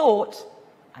 thought,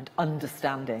 and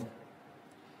understanding.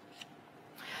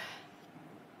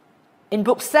 In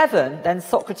Book 7, then,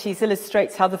 Socrates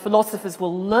illustrates how the philosophers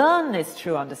will learn this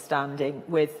true understanding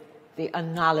with the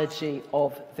analogy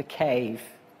of the cave.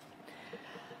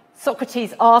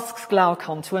 Socrates asks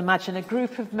Glaucon to imagine a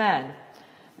group of men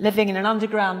living in an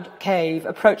underground cave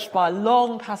approached by a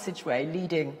long passageway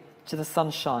leading to the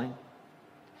sunshine.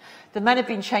 The men have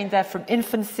been chained there from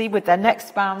infancy with their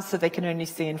necks bound so they can only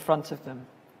see in front of them.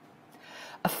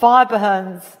 A fire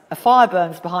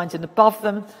burns behind and above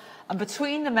them, and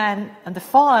between the men and the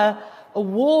fire, a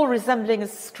wall resembling a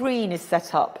screen is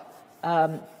set up,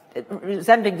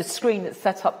 resembling the screen that's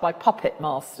set up by puppet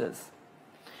masters.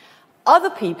 Other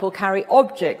people carry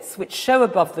objects which show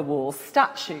above the wall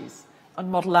statues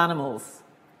and model animals.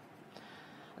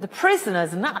 The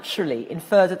prisoners naturally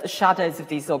infer that the shadows of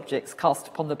these objects cast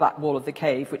upon the back wall of the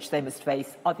cave, which they must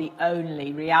face, are the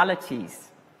only realities.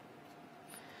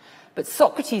 But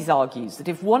Socrates argues that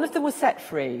if one of them was set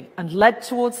free and led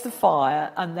towards the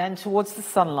fire and then towards the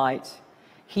sunlight,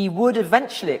 he would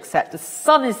eventually accept the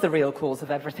sun is the real cause of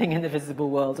everything in the visible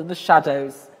world and the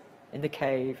shadows in the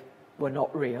cave were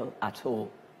not real at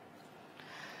all.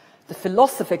 The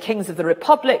philosopher kings of the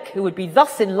Republic, who would be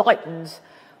thus enlightened,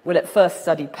 will at first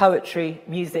study poetry,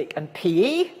 music, and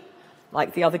PE,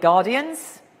 like the other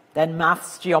guardians, then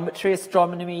maths, geometry,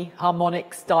 astronomy,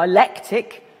 harmonics,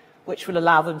 dialectic, which will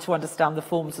allow them to understand the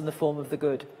forms and the form of the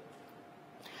good.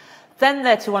 Then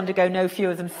they're to undergo no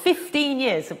fewer than 15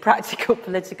 years of practical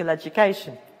political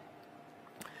education.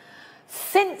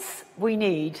 Since we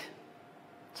need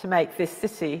to make this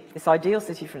city, this ideal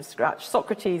city from scratch,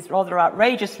 Socrates rather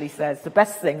outrageously says the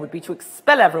best thing would be to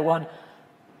expel everyone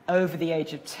over the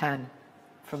age of 10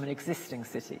 from an existing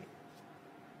city.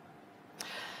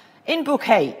 In Book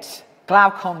 8,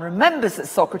 Glaucon remembers that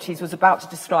Socrates was about to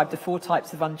describe the 4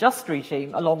 types of unjust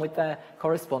regime along with their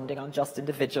corresponding unjust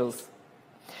individuals.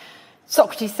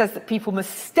 Socrates says that people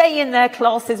must stay in their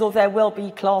classes or there will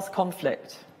be class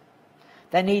conflict.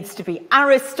 There needs to be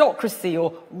aristocracy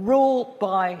or rule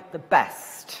by the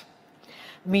best,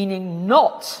 meaning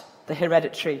not the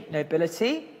hereditary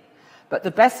nobility, but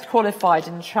the best qualified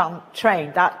and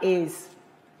trained, that is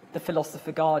the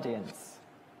philosopher guardians.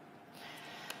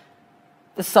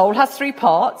 The soul has 3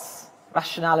 parts: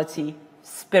 rationality,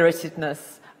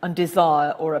 spiritedness, and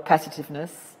desire or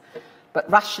appetitiveness. But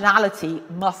rationality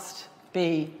must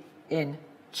be in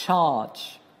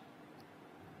charge.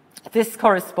 This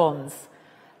corresponds,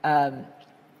 must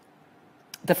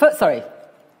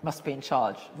be in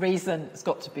charge. Reason has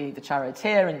got to be the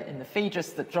charioteer in the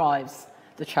Phaedrus that drives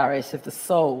the chariot of the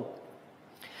soul.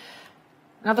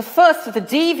 Now, the first of the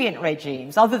deviant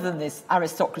regimes, other than this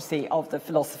aristocracy of the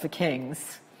philosopher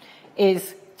kings,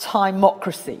 is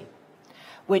timocracy,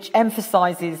 which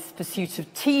emphasizes pursuit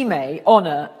of time,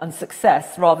 honor, and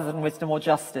success rather than wisdom or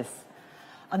justice.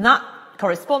 And that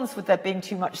corresponds with there being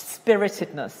too much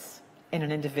spiritedness in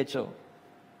an individual.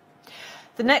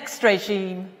 The next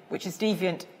regime, which is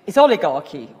deviant, is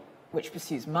oligarchy, which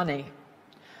pursues money.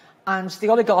 And the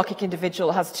oligarchic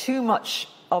individual has too much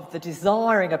of the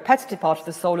desiring, appetitive part of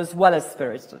the soul as well as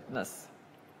spiritedness.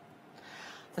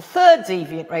 The third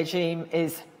deviant regime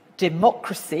is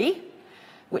democracy,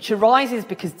 which arises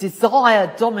because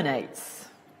desire dominates.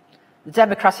 The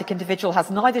democratic individual has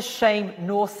neither shame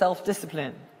nor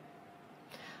self-discipline.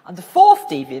 And the fourth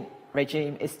deviant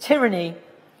regime is tyranny.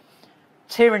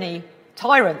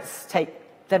 Tyrants take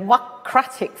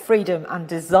democratic freedom and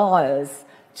desires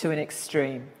to an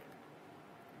extreme.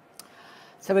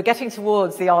 So we're getting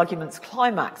towards the argument's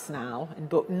climax now in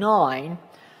Book 9.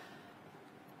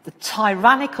 The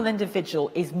tyrannical individual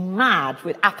is mad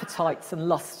with appetites and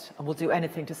lust and will do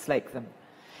anything to slake them.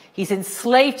 He's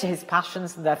enslaved to his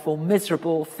passions and therefore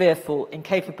miserable, fearful,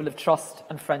 incapable of trust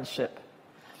and friendship.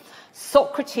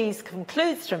 Socrates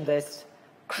concludes from this,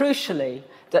 crucially,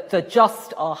 that the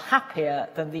just are happier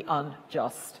than the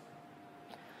unjust.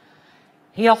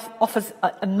 He offers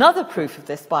another proof of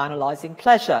this by analysing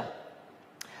pleasure.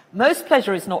 Most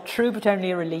pleasure is not true, but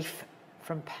only a relief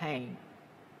from pain.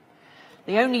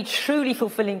 The only truly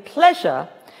fulfilling pleasure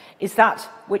is that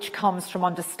which comes from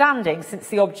understanding, since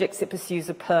the objects it pursues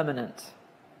are permanent.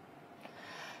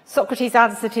 Socrates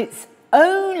adds that it's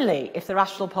only if the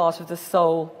rational part of the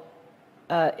soul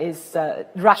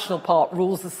rational part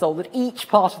rules the soul, that each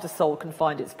part of the soul can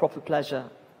find its proper pleasure.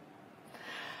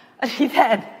 And he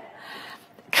then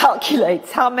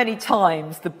calculates how many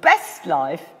times the best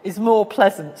life is more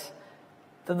pleasant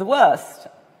than the worst.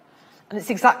 And it's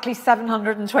exactly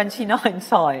 729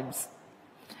 times.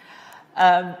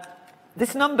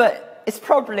 This number is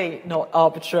probably not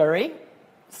arbitrary.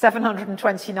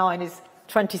 729 is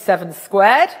 27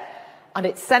 squared, and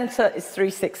its centre is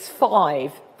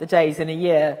 365, the days in a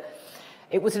year.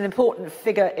 It was an important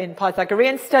figure in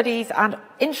Pythagorean studies and,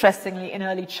 interestingly, in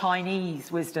early Chinese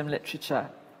wisdom literature.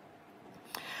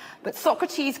 But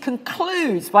Socrates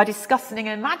concludes by discussing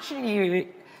an imaginary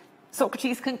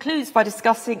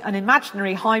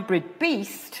hybrid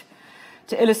beast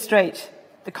to illustrate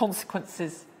the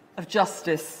consequences of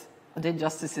justice and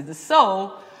injustice in the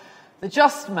soul. The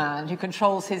just man who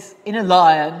controls his inner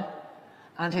lion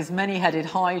and his many-headed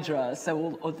hydra,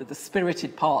 so all the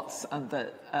spirited parts and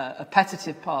the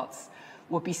appetitive parts,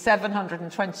 would be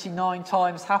 729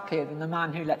 times happier than the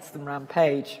man who lets them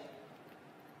rampage.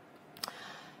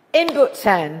 In Book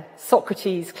 10,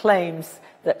 Socrates claims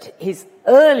that his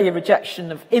earlier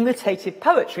rejection of imitative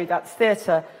poetry, that's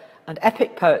theatre and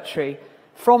epic poetry,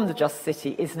 from the just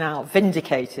city is now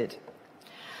vindicated.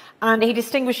 And he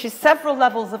distinguishes several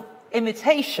levels of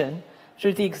imitation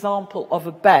through the example of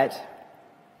a bed.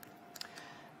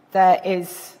 There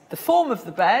is the form of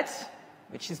the bed,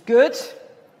 which is good.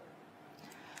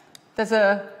 There's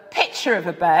a picture of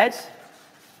a bed,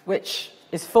 which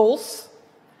is false.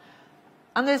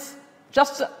 And there's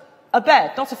just a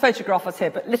bed, not a photograph that's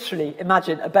here, but literally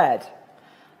imagine a bed.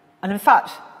 And in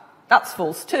fact, that's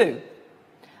false too.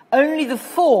 Only the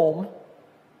form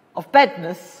of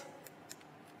bedness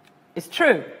is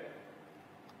true.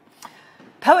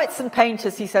 Poets and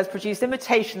painters, he says, produce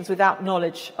imitations without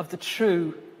knowledge of the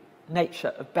true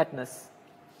nature of bedness.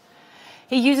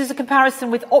 He uses a comparison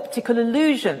with optical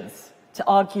illusions to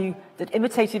argue that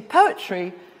imitative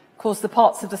poetry causes the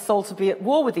parts of the soul to be at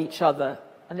war with each other,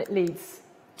 and it leads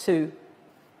to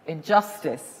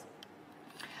injustice.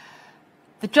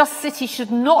 The just city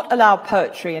should not allow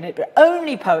poetry in it, but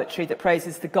only poetry that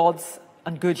praises the gods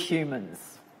and good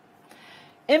humans.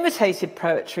 Imitative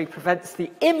poetry prevents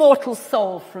the immortal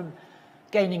soul from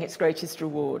gaining its greatest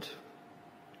reward.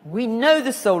 We know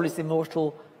the soul is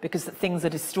immortal because that things are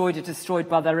destroyed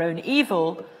by their own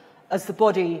evil, as the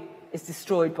body is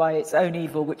destroyed by its own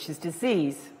evil, which is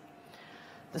disease.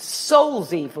 The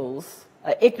soul's evils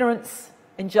are ignorance,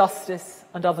 injustice,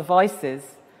 and other vices,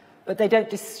 but they don't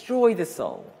destroy the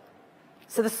soul.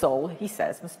 So the soul, he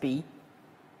says, must be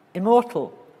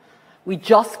immortal. We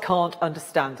just can't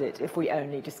understand it if we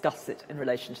only discuss it in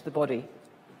relation to the body.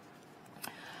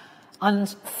 And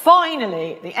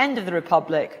finally, at the end of the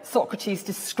Republic, Socrates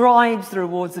describes the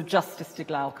rewards of justice to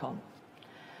Glaucon.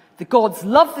 The gods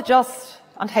love the just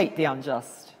and hate the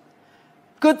unjust.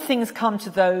 Good things come to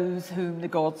those whom the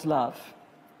gods love.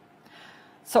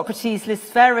 Socrates lists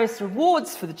various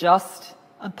rewards for the just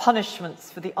and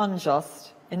punishments for the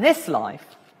unjust in this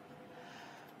life.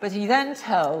 But he then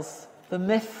tells the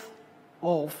myth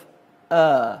of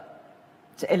to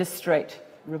illustrate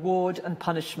reward and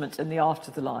punishment in the after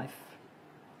the life.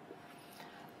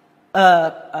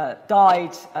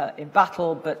 Died in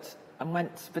battle, but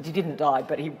he didn't die,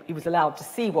 but he was allowed to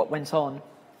see what went on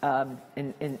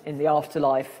in the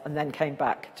afterlife and then came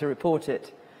back to report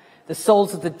it. The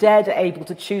souls of the dead are able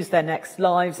to choose their next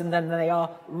lives, and then they are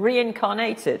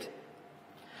reincarnated.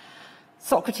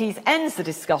 Socrates ends the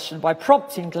discussion by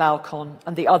prompting Glaucon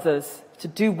and the others to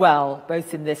do well,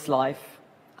 both in this life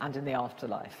and in the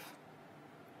afterlife.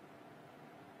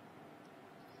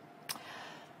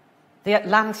 The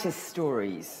Atlantis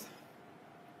stories.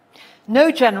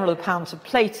 No general account of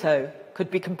Plato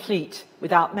could be complete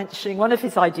without mentioning one of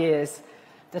his ideas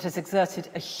that has exerted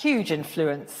a huge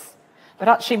influence, but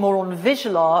actually more on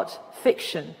visual art,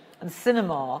 fiction, and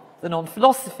cinema than on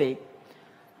philosophy,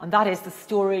 and that is the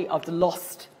story of the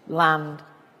lost land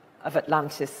of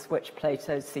Atlantis, which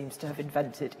Plato seems to have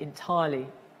invented entirely.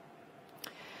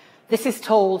 This is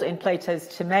told in Plato's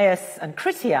Timaeus and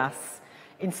Critias,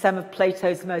 in some of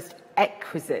Plato's most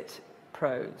exquisite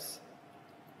prose.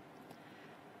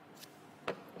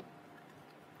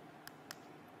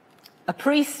 A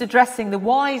priest addressing the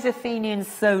wise Athenian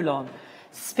Solon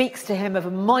speaks to him of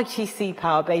a mighty sea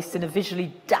power based in a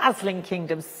visually dazzling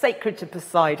kingdom sacred to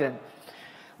Poseidon,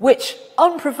 which,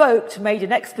 unprovoked, made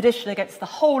an expedition against the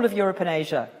whole of Europe and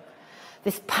Asia.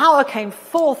 This power came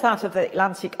forth out of the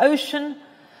Atlantic Ocean,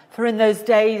 for in those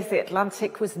days the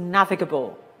Atlantic was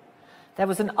navigable. There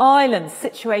was an island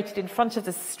situated in front of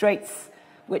the straits,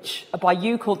 which are by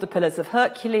you called the Pillars of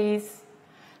Hercules.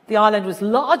 The island was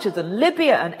larger than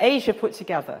Libya and Asia put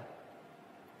together.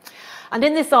 And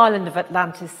in this island of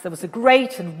Atlantis, there was a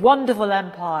great and wonderful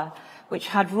empire which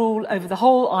had rule over the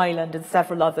whole island and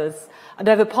several others, and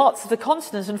over parts of the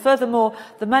continent. And furthermore,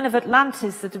 the men of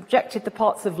Atlantis had objected the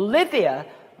parts of Libya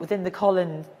within the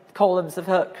columns of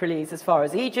Hercules as far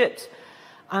as Egypt,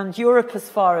 and Europe as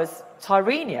far as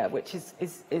Tyrrhenia, which is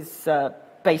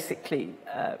basically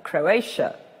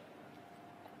Croatia.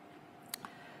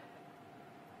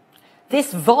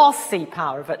 This vast sea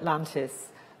power of Atlantis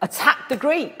attacked the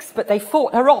Greeks, but they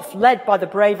fought her off, led by the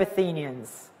brave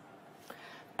Athenians.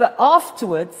 But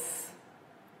afterwards,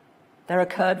 there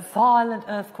occurred violent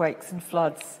earthquakes and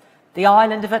floods. The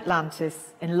island of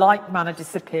Atlantis, in like manner,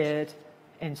 disappeared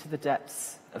into the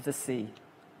depths of the sea.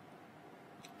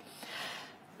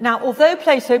 Now, although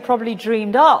Plato probably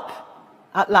dreamed up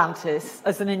Atlantis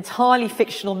as an entirely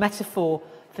fictional metaphor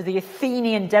for the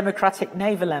Athenian democratic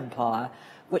naval empire,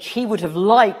 which he would have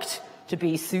liked to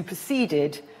be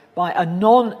superseded by a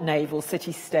non-naval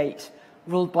city-state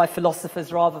ruled by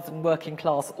philosophers rather than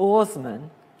working-class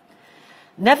oarsmen,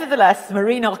 nevertheless,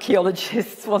 marine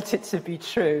archaeologists want it to be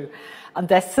true, and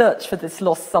their search for this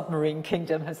lost submarine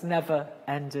kingdom has never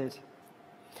ended.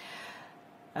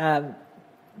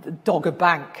 The Dogger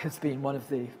Bank has been one of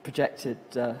the projected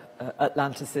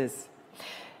Atlantises.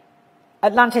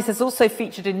 Atlantis has also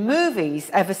featured in movies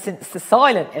ever since the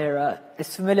silent era.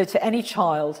 It's familiar to any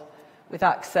child with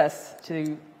access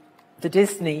to the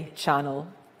Disney Channel.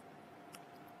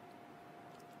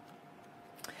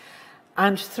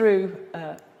 And through,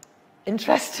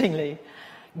 interestingly,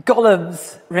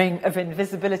 Gollum's ring of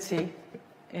invisibility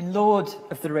in Lord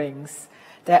of the Rings,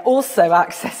 they're also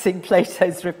accessing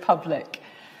Plato's Republic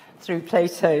through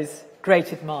Plato's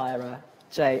great admirer,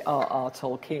 J.R.R.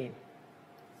 Tolkien.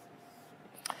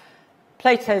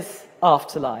 Plato's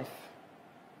afterlife.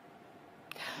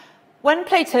 When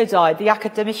Plato died, the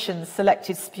academicians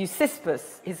selected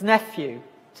Speusippus, his nephew,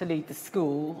 to lead the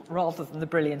school rather than the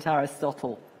brilliant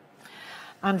Aristotle.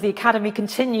 And the academy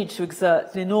continued to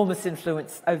exert an enormous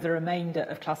influence over the remainder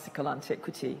of classical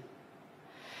antiquity.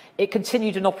 It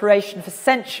continued in operation for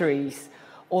centuries,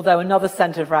 although another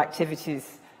centre for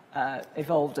activities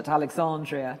evolved at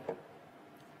Alexandria.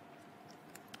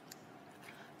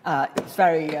 It's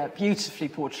very beautifully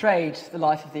portrayed, the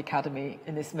life of the academy,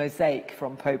 in this mosaic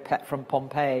from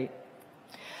Pompeii.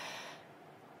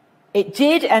 It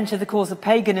did enter the cause of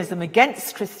paganism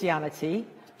against Christianity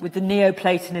with the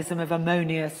Neoplatonism of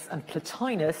Ammonius and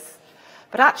Plotinus,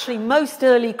 but actually most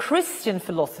early Christian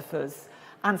philosophers,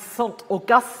 and St.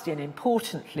 Augustine,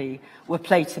 importantly, were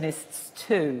Platonists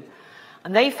too.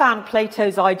 And they found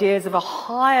Plato's ideas of a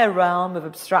higher realm of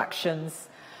abstractions,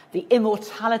 the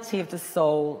immortality of the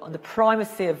soul, and the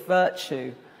primacy of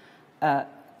virtue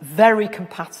very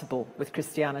compatible with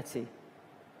Christianity.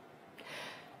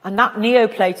 And that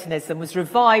Neoplatonism was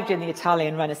revived in the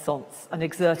Italian Renaissance and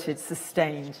exerted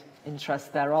sustained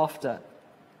interest thereafter.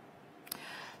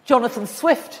 Jonathan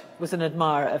Swift was an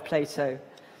admirer of Plato.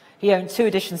 He owned 2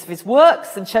 editions of his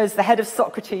works and chose the head of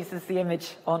Socrates as the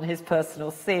image on his personal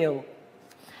seal.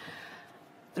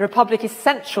 The Republic is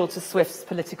central to Swift's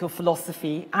political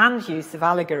philosophy and use of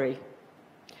allegory.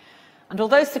 And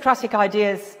although Socratic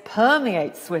ideas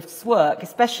permeate Swift's work,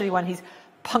 especially when he's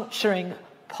puncturing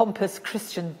pompous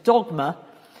Christian dogma,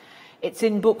 it's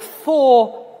in book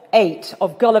 4-8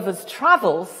 of Gulliver's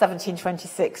Travels,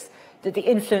 1726, that the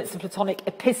influence of Platonic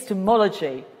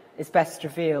epistemology is best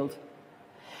revealed.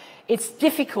 It's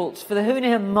difficult for the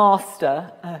Houyhnhnm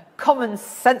master, a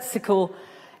commonsensical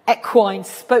equine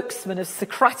spokesman of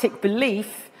Socratic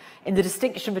belief in the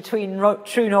distinction between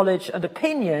true knowledge and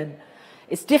opinion,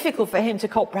 it's difficult for him to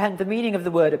comprehend the meaning of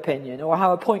the word opinion, or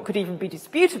how a point could even be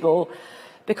disputable,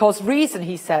 because reason,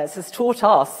 he says, has taught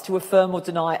us to affirm or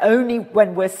deny only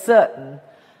when we're certain,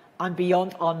 and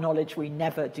beyond our knowledge we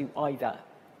never do either.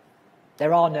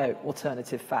 There are no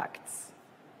alternative facts.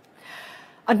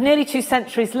 And nearly 2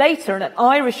 centuries later, an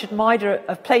Irish admirer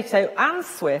of Plato and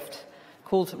Swift,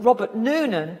 called Robert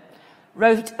Noonan,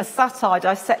 wrote a satire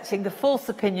dissecting the false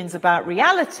opinions about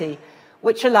reality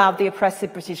which allowed the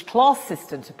oppressive British class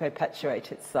system to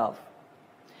perpetuate itself.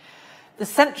 The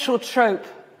central trope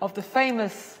of the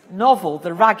famous novel,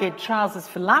 The Ragged Trousers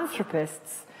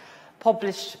Philanthropists,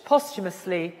 published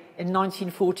posthumously in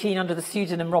 1914 under the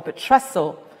pseudonym Robert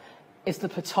Tressel, is the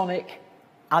Platonic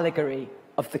allegory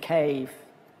of the cave.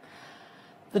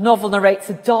 The novel narrates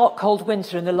a dark, cold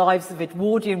winter in the lives of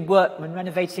Edwardian workmen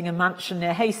renovating a mansion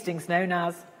near Hastings known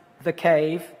as the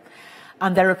Cave,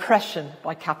 and their oppression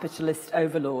by capitalist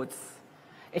overlords.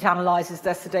 It analyses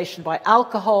their sedation by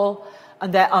alcohol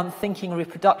and their unthinking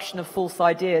reproduction of false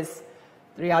ideas,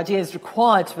 the ideas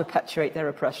required to perpetuate their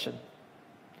oppression.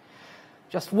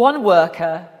 Just one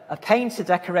worker, a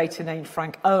painter-decorator named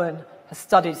Frank Owen, has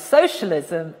studied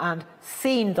socialism and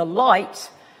seen the light,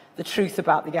 the truth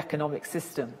about the economic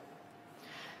system.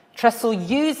 Tressel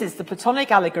uses the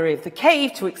Platonic allegory of the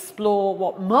cave to explore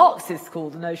what Marxists call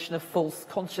the notion of false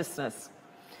consciousness.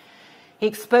 He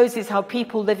exposes how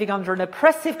people living under an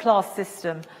oppressive class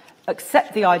system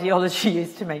accept the ideology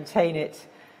used to maintain it,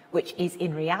 which is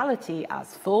in reality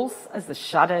as false as the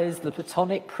shadows the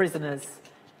Platonic prisoners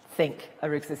think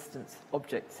are existent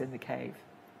objects in the cave.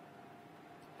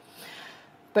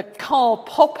 But Karl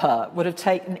Popper would have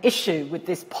taken issue with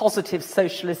this positive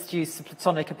socialist use of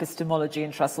Platonic epistemology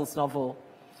in Tressel's novel.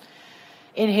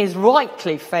 In his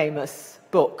rightly famous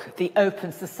book, The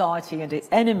Open Society and Its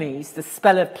Enemies, The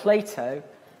Spell of Plato,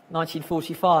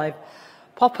 1945,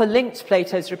 Popper linked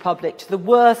Plato's Republic to the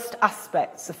worst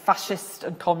aspects of fascist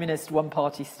and communist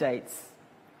one-party states.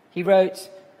 He wrote,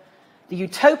 "The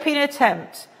utopian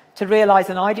attempt to realize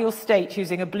an ideal state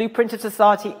using a blueprint of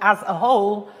society as a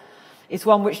whole is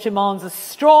one which demands a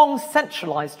strong,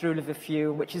 centralized rule of a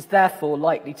few, and which is therefore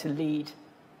likely to lead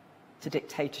to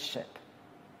dictatorship."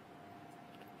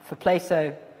 For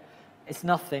Plato, it's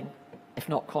nothing if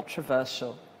not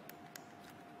controversial.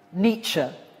 Nietzsche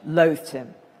loathed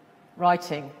him,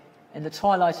 writing in The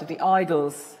Twilight of the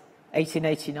Idols,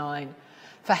 1889,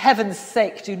 "For heaven's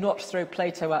sake, do not throw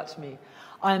Plato at me.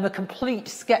 I am a complete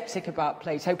skeptic about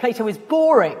Plato. Plato is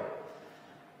boring.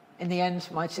 In the end,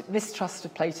 my mistrust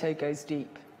of Plato goes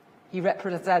deep. He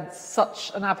represents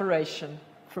such an aberration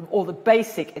from all the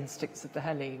basic instincts of the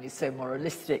Hellene. He's so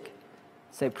moralistic,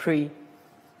 so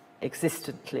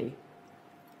pre-existently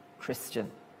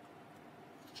Christian."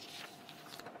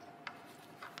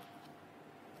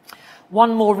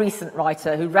 One more recent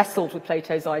writer who wrestled with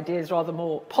Plato's ideas rather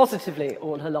more positively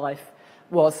all her life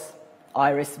was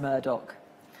Iris Murdoch.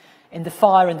 In The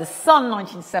Fire and the Sun,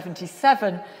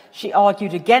 1977, she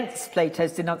argued against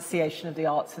Plato's denunciation of the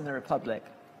arts in the Republic.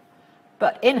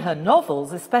 But in her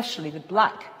novels, especially The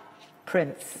Black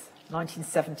Prince,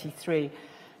 1973,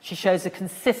 she shows a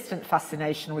consistent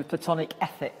fascination with Platonic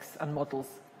ethics and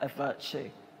models of virtue.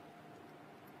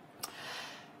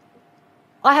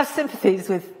 I have sympathies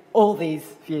with all these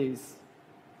views.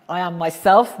 I am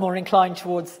myself more inclined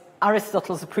towards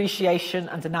Aristotle's appreciation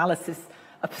and analysis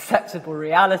of perceptible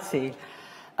reality,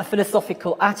 a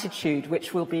philosophical attitude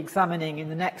which we'll be examining in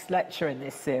the next lecture in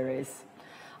this series.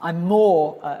 I'm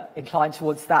more inclined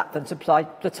towards that than to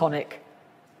Platonic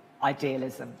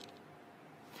idealism.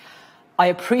 I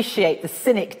appreciate the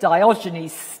cynic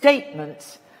Diogenes'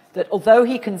 statement that although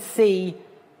he can see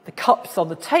the cups on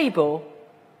the table,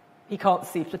 he can't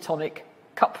see Platonic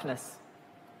cupness.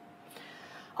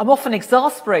 I'm often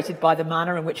exasperated by the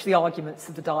manner in which the arguments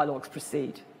of the dialogues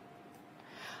proceed.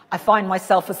 I find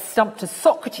myself as stumped as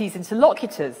Socrates'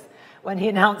 interlocutors when he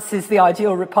announces the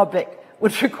ideal republic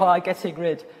would require getting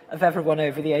rid of everyone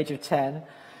over the age of 10,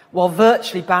 while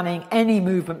virtually banning any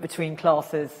movement between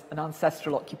classes and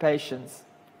ancestral occupations.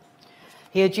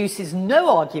 He adduces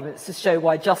no arguments to show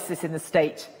why justice in the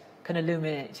state can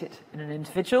illuminate it in an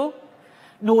individual,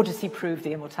 nor does he prove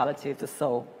the immortality of the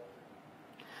soul.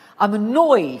 I'm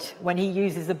annoyed when he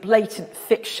uses a blatant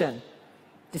fiction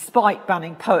despite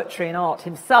banning poetry and art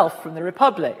himself from the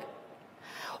Republic,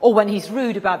 or when he's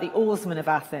rude about the oarsmen of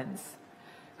Athens,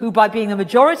 who, by being the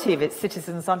majority of its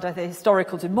citizens under the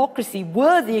historical democracy,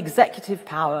 were the executive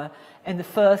power in the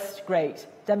first great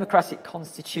democratic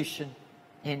constitution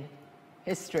in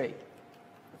history.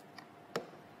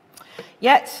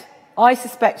 Yet, I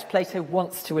suspect Plato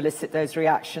wants to elicit those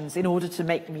reactions in order to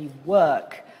make me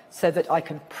work so that I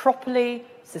can properly,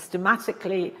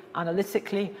 systematically,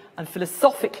 analytically, and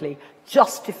philosophically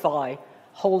justify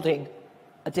holding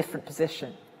a different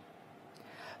position.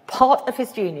 Part of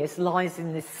his genius lies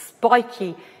in this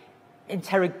spiky,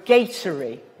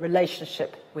 interrogatory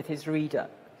relationship with his reader.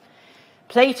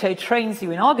 Plato trains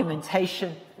you in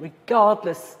argumentation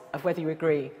regardless of whether you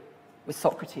agree with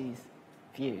Socrates'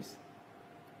 views.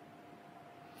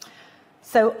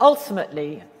 So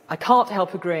ultimately, I can't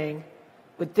help agreeing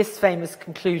with this famous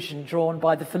conclusion drawn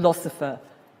by the philosopher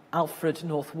Alfred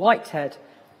North Whitehead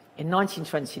in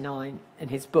 1929 in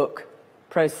his book,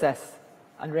 Process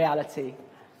and Reality.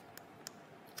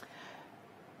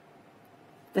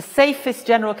 The safest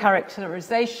general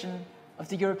characterization of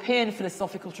the European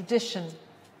philosophical tradition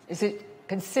is it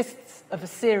consists of a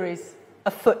series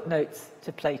of footnotes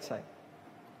to Plato.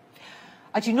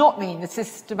 I do not mean the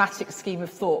systematic scheme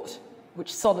of thought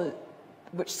which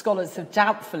scholars have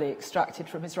doubtfully extracted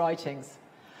from his writings.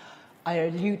 I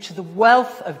allude to the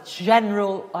wealth of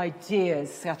general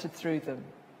ideas scattered through them.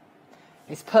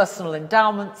 His personal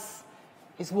endowments,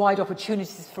 his wide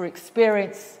opportunities for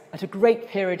experience at a great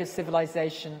period of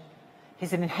civilization,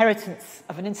 his inheritance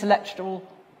of an intellectual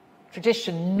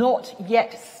tradition not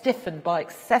yet stiffened by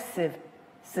excessive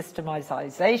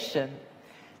systematization,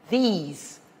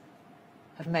 these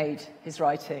have made his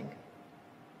writing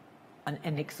an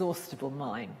inexhaustible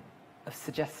mine of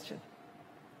suggestion.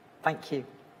 Thank you.